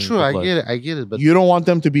be having. True, a I good life. get it. I get it. But You don't want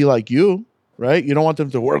them to be like you, right? You don't want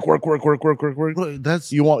them to work. bro,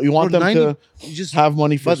 that's You want bro, them 90 to you just have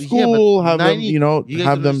money for but yeah, but school, have 90 them, you guys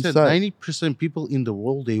have them understand, set. 90% people in the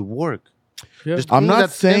world they work. Yeah. Just I'm only not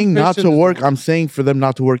that saying not 10% to is- work. I'm saying for them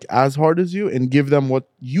not to work as hard as you and give them what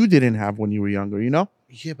you didn't have when you were younger, you know?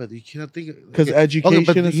 Yeah, but you cannot think Because okay, education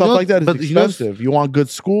but and you stuff know- like that is but you know- expensive. You want good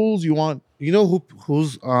schools, you want You know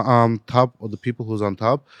who's top, or the people who's on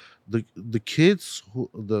top, the kids who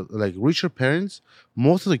the like richer parents.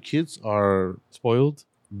 Most of the kids are Spoiled.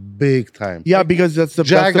 big time. yeah, because that's the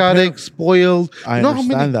Drug addict, spoiled. I You know how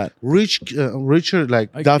many understand that. richer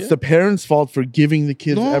like That's the parents' fault for giving the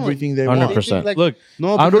kids No, everything they 100%. want. like, Look, no,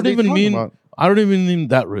 I because don't they even talk mean. about- I don't even mean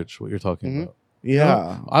that rich. What you're talking Mhm. about.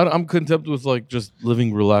 Yeah. I'm content with like just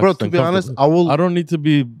living relaxed. bro. To and be honest, comfortably. I don't need to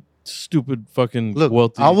be stupid, fucking look.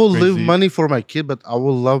 wealthy. I will leave crazy. money for my kid, but I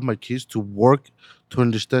will love my kids to work to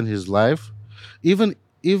understand his life. Even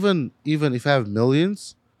if I have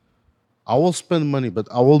millions, I will spend money, but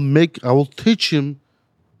I will teach him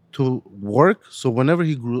to work. So whenever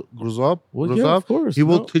he grows up, Well, yeah, of course. he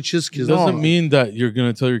will No. teach his It kids. doesn't No, mean that you're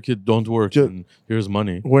gonna tell your kid don't work Ju- and here's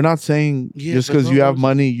money. We're not saying Yeah, just but because no, you have there's-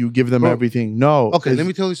 money, you give them Bro, everything. No. Okay, let it's-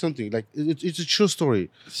 me tell you something. Like it's a true story.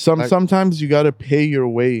 like- sometimes you gotta pay your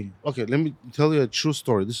way. Okay, let me tell you a true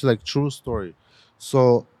story. This is like true story.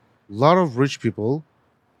 So a lot of rich people,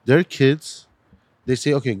 their kids, they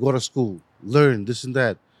say, okay, go to school, learn this and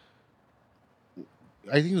that.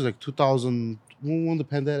 I think it was like 2000 when the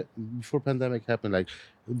pandemic, before pandemic happened, like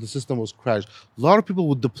the system was crashed. A lot of people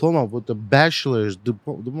with diploma, with the bachelor's,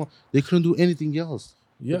 diploma, they couldn't do anything else.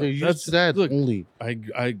 Yeah, They're used that's to that Look, only.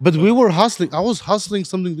 I. But we were hustling. I was hustling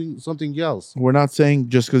something else. We're not saying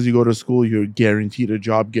just because you go to school, you're guaranteed a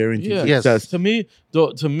job, guaranteed Yeah. Yes. success. to me,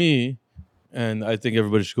 though, to me, and I think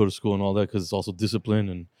everybody should go to school and all that because it's also discipline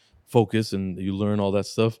and focus and you learn all that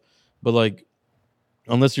stuff. But like,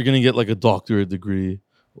 unless you're gonna get like a doctorate degree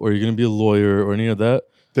or you're gonna be a lawyer or any of that,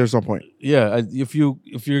 There's no point. yeah. If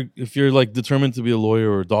you're like determined to be a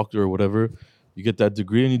lawyer or a doctor or whatever, you get that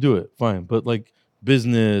degree and you do it, fine. But like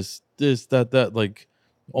business, this, that, like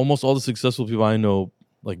almost all the successful people I know,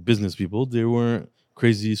 like business people, they weren't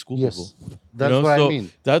crazy school Yes, people. that's know, what so- I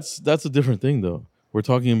mean. That's a different thing though. We're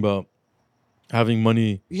talking about having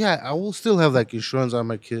money. Yeah, I will still have like insurance on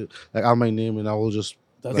my kid, like on my name, and I will just.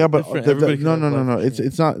 That's Yeah, but different. the- Everybody can no, have no, no, life no. It's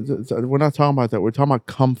insurance. not. We're not talking about that. We're talking about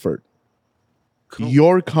comfort. Com-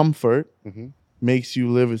 Your comfort Mhm. makes you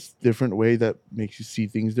live a different way that makes you see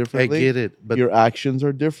things I differently. get it, but Your actions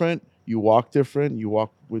are different. You walk different. You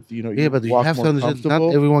walk with yeah, but you walk have to more understand. Not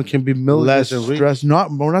comfortable, everyone can be less millionaires and rich. stress.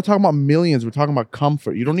 We're not talking about millions. We're talking about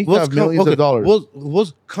comfort. You don't need to have millions okay, of dollars.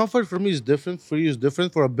 What's comfort for me is different. For you is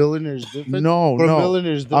different. For a billionaire is different. No, for no. a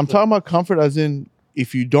millionaire is different. I'm talking about comfort as in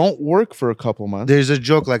if you don't work for a couple months. There's a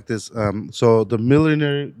joke like this. So the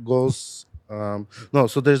millionaire goes. No,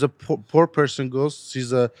 so there's a poor person goes,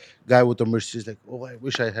 sees a guy with a Mercedes, like, oh, I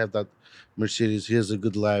wish I had that Mercedes. He has a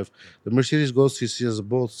good life. The Mercedes goes, he sees a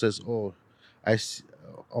boat, says, oh, I see.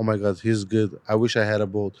 Oh my God, he's good. I wish I had a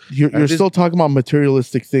boat. You're this- still talking about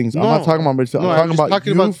materialistic things. I'm No. not talking about materialistic. No, I'm I'm talking just about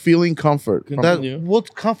talking you about- feeling comfort. Continue. That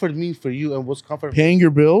what comfort mean for you, and what's comfort? Paying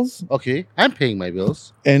your bills, Okay, I'm paying my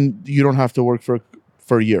bills. and you don't have to work for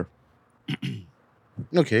a year.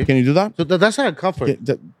 Okay, Can you do that? so that's not a comfort.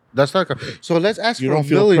 That's not a comfort. So let's ask You for a don't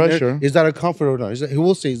feel millionaire. pressure. Is that a comfort or not? He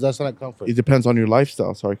will say that's not a comfort. It depends on your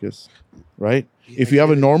lifestyle, Sarkis. Right? Yeah, If you have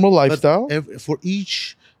a I get it. normal But lifestyle, for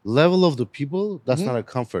each level of the people, that's Mhm. not a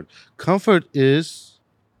comfort. Comfort is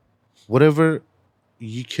whatever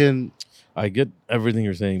you can. I get everything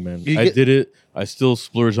you're saying, man. You I get- did it. I still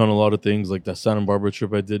splurge on a lot of things, like that Santa Barbara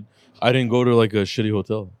trip I did. I didn't go to like a shitty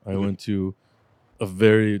hotel. I went to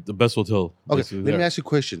the best hotel. Okay, basically let me there. ask you a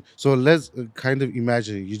question. So let's kind of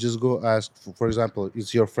imagine you just go ask, for example,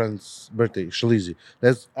 it's your friend's birthday, Shalizi.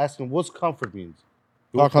 Let's ask him what's comfort means.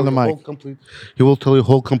 He will Talk on tell the you mic. he will tell you a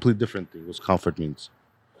whole complete different thing. What comfort means.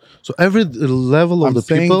 So every level of I'm the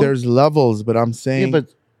saying people. there's levels, but I'm Yeah, saying but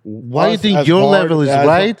why do you us think as your hard level is as-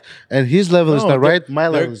 right and his level is No, not there- right? My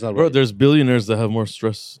level is not Bro, right. there's billionaires that have more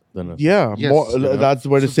stress than us. yeah, Yes, more. you know. That's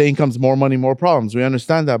where the saying comes: more money, more problems. We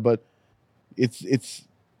understand that, but it's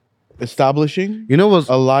establishing You know what?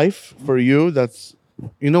 a life for you that's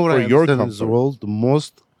You know what for I your understand in this comfort. world? The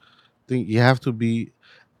most thing you have to be.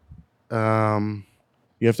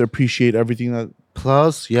 you have to appreciate everything that.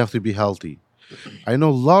 Plus, you have to be healthy. I know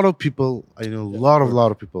a lot of people. I know a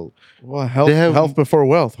lot of people. Well, health, They have- health before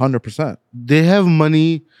wealth, 100%. They have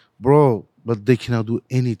money, bro, but they cannot do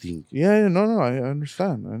anything. Yeah, no, I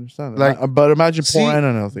understand. Like, but imagine see, poor and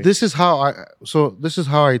unhealthy. This is how I. So this is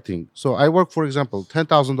how I think. So I work, for example,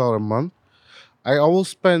 $10,000 a month. I will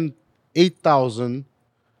spend 8,000,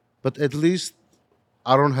 but at least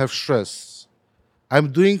I don't have stress.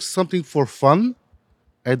 I'm doing something for fun,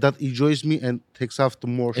 and that enjoys me and takes off the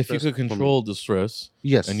more. If you stress could from me. control the stress,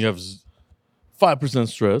 yes, and you have 5%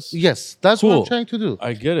 stress, yes, that's what Cool. I'm trying to do.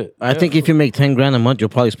 I get it. I think if you make 10 grand a month, you'll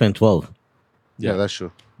probably spend 12. Yeah, that's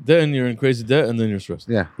true. then you're in crazy debt, and then you're stressed.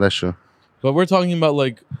 Yeah, that's true. But we're talking about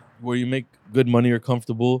like where you make good money, you're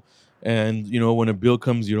comfortable, and when a bill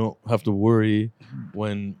comes, you don't have to worry.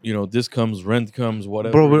 When this comes, rent comes,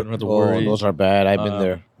 whatever, Bro, you we're- don't have to Oh, worry. those are bad. I've been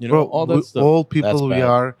there. Bro, all that stuff. all people That's we bad.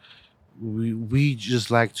 are, we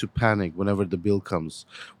just like to panic whenever the bill comes.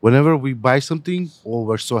 Whenever we buy something, oh,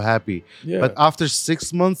 we're so happy. yeah, But after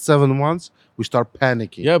 6 months, 7 months, we start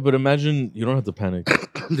panicking. yeah. But imagine you don't have to panic.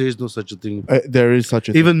 There is no such a thing. There is such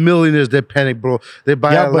a thing. Even millionaires, they panic, bro. They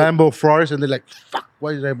buy Yeah, a but- Lambo Ferrari and they're like, "Fuck!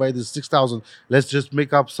 Why did I buy this 6,000? Let's just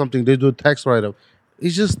make up something." They do a tax write-up.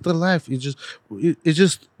 It's just the life. It's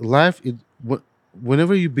just life.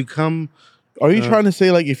 Whenever you become, Are you trying to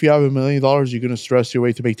say like if you have $1 million, you're gonna stress your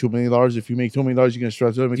way to make $2 million? If you make $2 million, you're gonna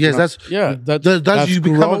stress it. yes, that's Yeah, that's you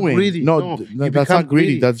become growing. greedy. No, you that's become not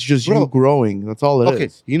greedy. That's just Bro. you growing. That's all it is. Okay,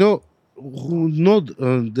 you know,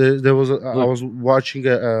 there was I was watching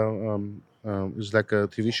it's like a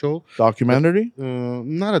TV show, Documentary.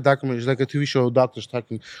 not a documentary. It's like a TV show. Doctors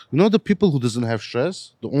talking. You know, the people who doesn't have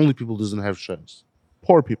stress, the only people who doesn't have stress.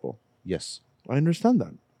 Poor people. Yes, I understand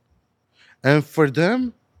that. and for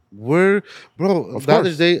them, we're bro. Of The other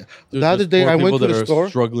course. day, There's the other just day, poor I went people to that the are store.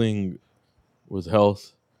 struggling with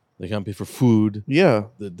health. They can't pay for food. Yeah.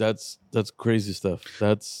 That's crazy stuff.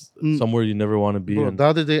 That's Mm. somewhere you never want to be. Bro, And the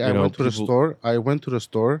other day I know, went to the people- store. I went to the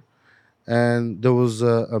store, and there was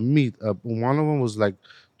a meat. One of them was like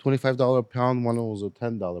 $25 a pound. One of them was a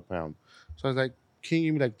 $10 pound. So I was like, "Can you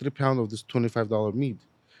give me like 3 pounds of this $25 meat?"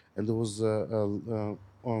 And there was a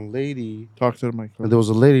lady, Talk to the mic. and there was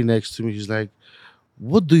a lady next to me. She's like,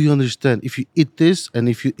 "What do you understand? If you eat this and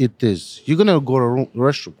if you eat this, you're gonna go to a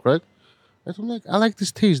restroom, correct?" I told her, like, "I like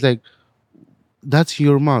this taste. Like, that's in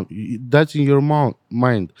your mouth. That's in your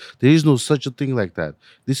mind. There is no such a thing like that.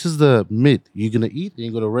 This is the myth. You're gonna eat and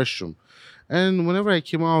you go to restroom." And whenever I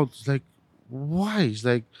came out, it's like, why? It's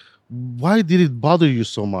like, why did it bother you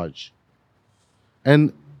so much?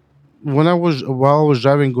 And while I was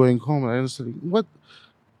driving going home, I understood what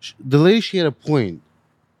the lady, she had a point.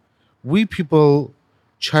 We people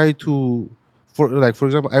try to, for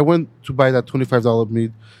example, I went to buy that $25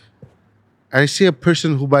 meat. I see a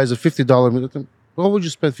person who buys a $50 meat. I think, why would you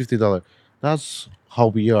spend $50? That's how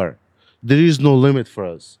we are. There is no limit for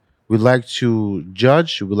us. We like to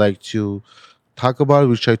judge. We like to talk about it.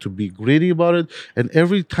 We try to be greedy about it. And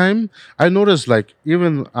every time I notice, like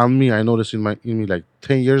even on me, I noticed in me like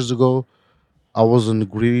 10 years ago, I wasn't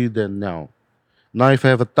greedy than now. Now, if I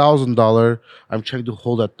have $1,000, I'm trying to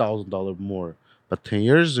hold $1,000 more. But 10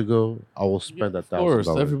 years ago, I will spend of course,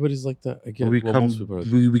 $1,000. everybody's like that. I get We it. Well, become most people are.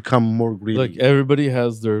 we become more greedy. Like everybody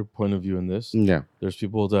has their point of view in this. Yeah. There's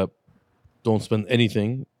people that don't spend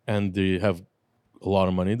anything and they have a lot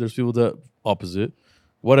of money. There's people that opposite.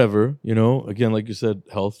 Whatever, again, like you said,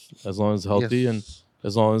 health, as long as healthy and Yes.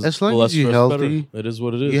 as long as, As long the less as you're stress, better. healthy, It is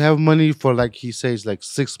what it is. You have money for, like he says, like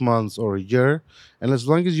 6 months or a year. And as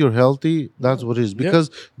long as you're healthy, that's what it is. Yeah.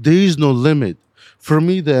 Because there is no limit. For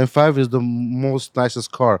me, the M5 is the most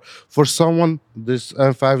nicest car. For someone, this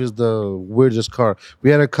M5 is the weirdest car. We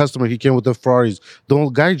had a customer. He came with the Ferraris. The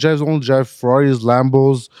guy only drives Ferraris,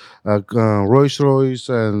 Lambos, Rolls Royce,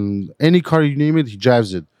 and any car you name it, he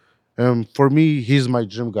drives it. For me, he's my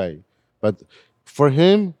dream guy. But for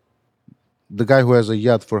him, the guy who has a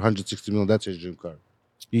yacht for 160 million, that's his dream car.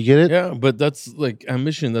 You get it? Yeah, but that's like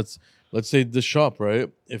ambition. That's, let's say, the shop, right?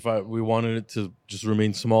 If we wanted it to just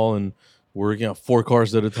remain small and we're working out 4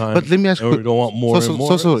 cars at a time, But let me ask and you, we don't want more and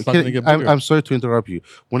more. It's not gonna get bigger. I'm sorry to interrupt you.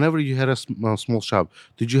 Whenever you had a small shop,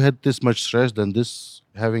 did you had this much stress than this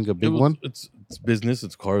having a big one? It's business.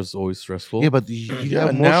 It's cars. Always stressful. Yeah, but you yeah,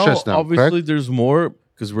 have more stress now. obviously Correct? there's more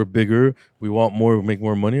because we're bigger. We want more. We make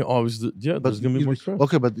more money. Obviously, yeah, But there's gonna be you- more stress.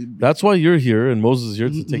 Okay, but That's why you're here and Moses is here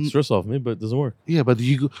to take Mm, stress off me, but it doesn't work. yeah, but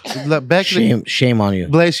back in Shame on you.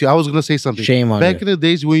 bless you. I was gonna say something. Shame on Back you. in the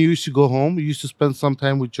days when you used to go home, you used to spend some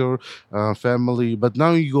time with your family. But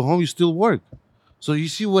now you go home, you still work. So you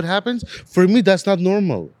see what happens. For me, that's not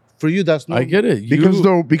normal. For you, that's normal. I get it. Because You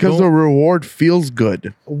the don't- reward feels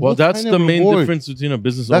good. well, What that's kind the of main reward? difference between a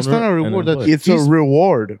business That's owner not a and reward, an that- employee. It's a He's-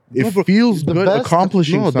 reward. It No, bro, feels the good best-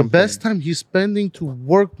 accomplishing no, something. the best time he's spending to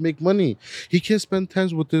work, make money. He can spend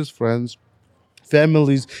times with his friends,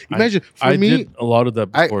 families. Imagine for I me, did a lot of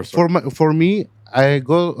that before. for me, I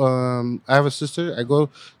go. I have a sister. I go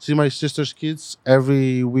see my sister's kids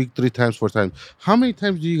every week, 3 times, 4 times. How many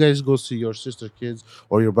times do you guys go see your sister's kids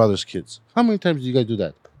or your brother's kids? How many times do you guys do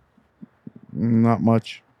that? Not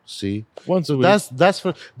much. See, Once a week.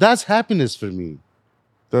 that's happiness for me.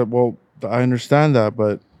 I understand that,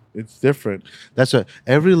 but it's different. That's why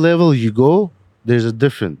every level you go, there's a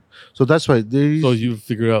different. So that's why there's. So you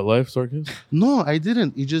figured out life, Sarkis? No, I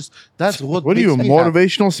didn't. It just that's what. What are you, a makes me happy.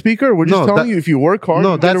 motivational speaker? We're just No, telling that- you if you work hard.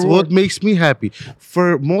 No, you get a that's reward. what makes me happy.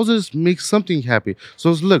 For Moses, makes something happy.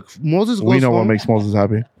 So look, Moses goes We know what home- makes Moses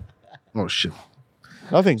happy. Oh shit!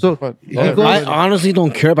 Nothing. So, but he yeah. goes- I honestly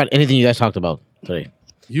don't care about anything you guys talked about today.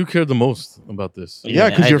 You care the most about this. Yeah,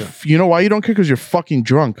 because I you're. do. You know why you don't care? Because you're fucking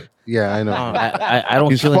drunk. Yeah, I know. I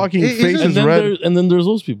don't His feel fucking It- face it's- is red. And then there's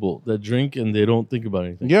those people that drink and they don't think about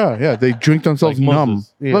anything. Yeah, they drink themselves Like numb.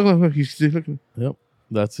 Moses. Yeah. Look, he's looking. Yep.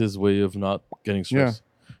 That's his way of not getting stressed.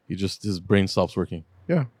 His brain stops working.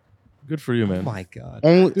 Yeah. Good for you, man. Oh my god.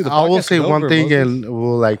 Only, Dude, the I will podcast say is one over, thing, Moses. and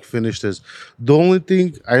we'll like finish this. The only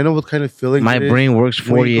thing I know what kind of feeling My it is. brain works when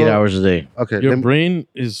you 48 go- hours a day. Okay, Your let me- brain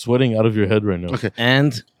is sweating out of your head right now. Okay.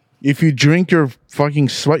 And If you drink your fucking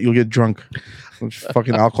sweat, you'll get drunk. It's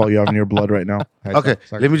fucking alcohol you have in your blood right now. Okay,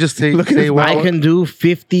 let me just say, Look at his one. I can do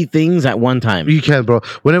 50 things at one time. You can, bro.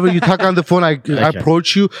 Whenever you talk on the phone, I can.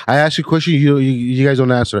 approach you. I ask you a question. You guys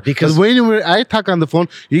don't answer. Because- Because whenever I talk on the phone,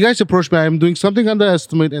 you guys approach me. I'm doing something on the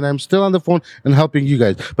estimate, and I'm still on the phone and helping you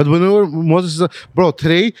guys. But whenever Moses, bro,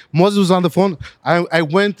 today Moses was on the phone. I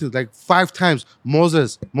went like 5 times.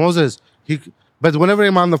 Moses. But whenever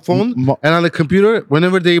I'm on the phone Mo- and on the computer,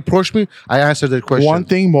 whenever they approach me, I answer their question. One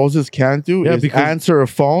thing Moses can't do Yeah, is because- answer a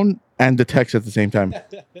phone and the text at the same time.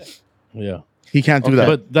 Yeah. He can't do that.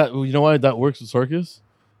 But that, you know why that works with Sarkis?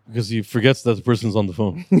 Because he forgets that the person's on the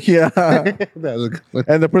phone. yeah. That was a good one.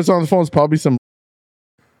 And the person on the phone is probably some.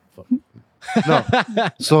 No.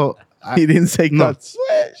 So He didn't say No. cuts.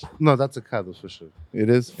 no, that's a cut, that's for sure. It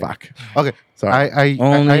is. Fuck. Okay. Sorry.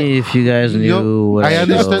 Only if you guys knew Yo, what I I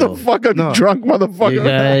understand- know. the fuck a No. drunk motherfucker. You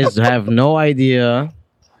guys have no idea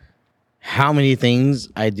how many things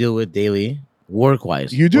I deal with daily,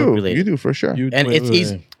 work-wise. You do. work-related. You do for sure. And it's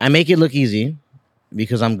easy. I make it look easy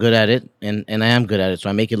because I'm good at it, and I am good at it, so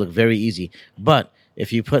I make it look very easy. But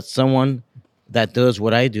if you put someone that does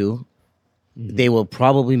what I do, they will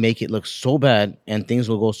probably make it look so bad, and things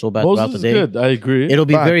will go so bad throughout Moses the is day. good. I agree. It'll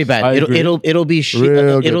be Facts. very bad. I agree. It'll be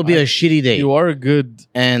Real good. it'll be a shitty day. You are a good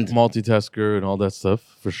And multitasker and all that stuff,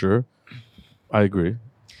 for sure. I agree.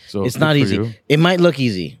 So it's good not for easy. you. It might look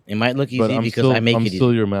easy. It might look But easy I'm because still, I make I'm it easy.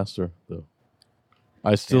 still your master, though.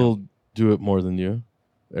 I still do it more than you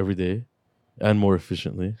every day and more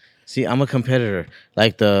efficiently. See, I'm a competitor.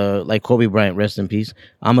 Like Kobe Bryant, rest in peace.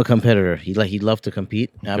 I'm a competitor. He loved to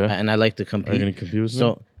compete, Okay. and I like to Are you compete. going to compete with me?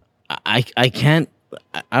 So I can't.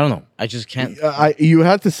 I don't know. I just can't. You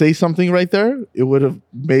had to say something right there. It would have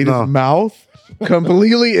made No. his mouth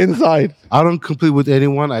completely inside. I don't compete with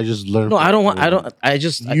anyone. I just learn. No, from I don't want. I everyone. don't. I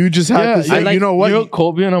just. You just had to say, I like- you know what? You know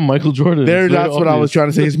Kobe and I'm Michael Jordan. There, It's very that's what I was obvious. trying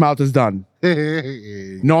to say. His mouth is done.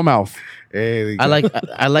 No mouth. Hey, I like.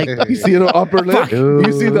 I like. You see the upper lip?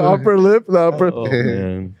 You see the upper lip? The upper. Oh,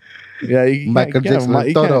 man. Yeah, you Michael can't- Jackson, you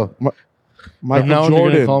can't- Toto. From Michael now on, you're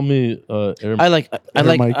going to Jordan. call me Air I like. I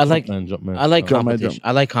like. Mike. I like. Jumpman. I like Jumpman, competition.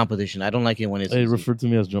 I like competition. I don't like it when it's. Hey, easy. refer to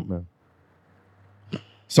me as Jumpman.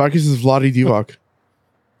 Sarkis is Vladi Divac.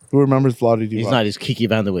 Who remembers Vladi Divac? He's not. He's Kiki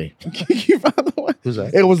Van the Way. Who's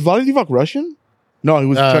that? Hey, was Vladi Divac Russian? No, he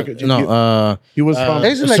was Czech. No. He was from.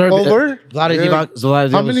 Isn't like Serb- over? Vladi Yeah. Divac.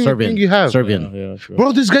 Vladi How Divac was many Serbian. think you have? Serbian. Yeah, sure.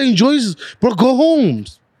 Bro, this guy enjoys. Bro, go home.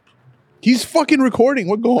 He's fucking recording.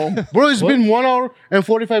 What go home? Bro, it's been 1 hour and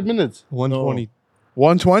 45 minutes. 120,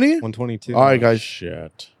 120? 122. All right, guys.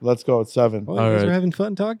 Shit. Let's go. It's 7. Oh, you All guys right. are having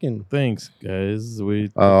fun talking. Thanks, guys.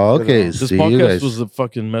 Oh, okay. This See you podcast guys. was a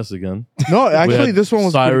fucking mess again. No, We actually, had this one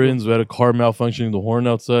was pretty sirens. We had a car malfunctioning, the horn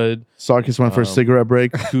outside, cool. Sarkis went for a cigarette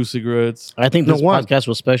break. 2 cigarettes. I think No, this one. podcast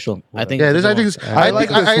was special. I think. Yeah, this I think is, I I like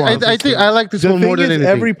think this one. I like this The one more thing than is, anything.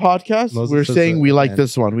 every podcast, Moses we're says saying that, we like man.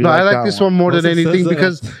 this one. We No, I like that this one more than Moses says anything that.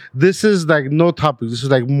 because this is like no topic. This is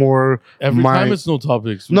like more Every my. time it's no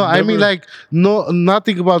topics. We No, I mean never- like no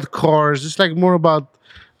nothing about cars. It's like more about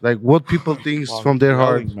like what people think from their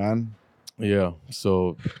heart. man. Yeah.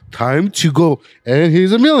 So, Time to go, and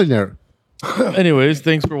he's a millionaire. anyways,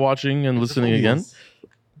 thanks for watching and listening again.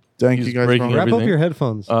 Thank He's you guys. breaking For Wrap up everything. your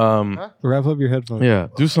headphones. Wrap up your headphones. Yeah,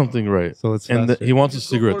 do something right. So it's And faster. he wants a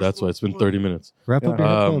cigarette. That's why it's been 30 minutes. Wrap up your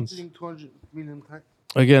Um, headphones.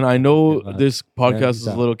 Again, I know Okay, bye. this podcast Yeah, is a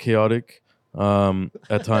stop. little chaotic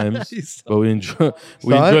at times, He's- but we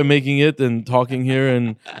enjoy making it and talking here.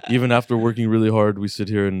 And even after working really hard, we sit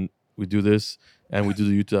here and we do this and we do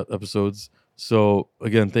the YouTube episodes. So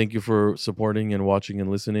again, thank you for supporting and watching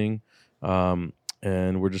and listening.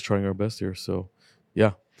 And we're just trying our best here. So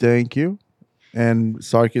yeah, Thank you. And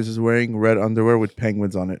Sarkis is wearing red underwear with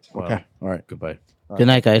penguins on it. Wow. Okay. All right. goodbye. Good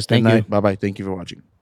night, guys. Thank you. Bye bye. Thank you for watching.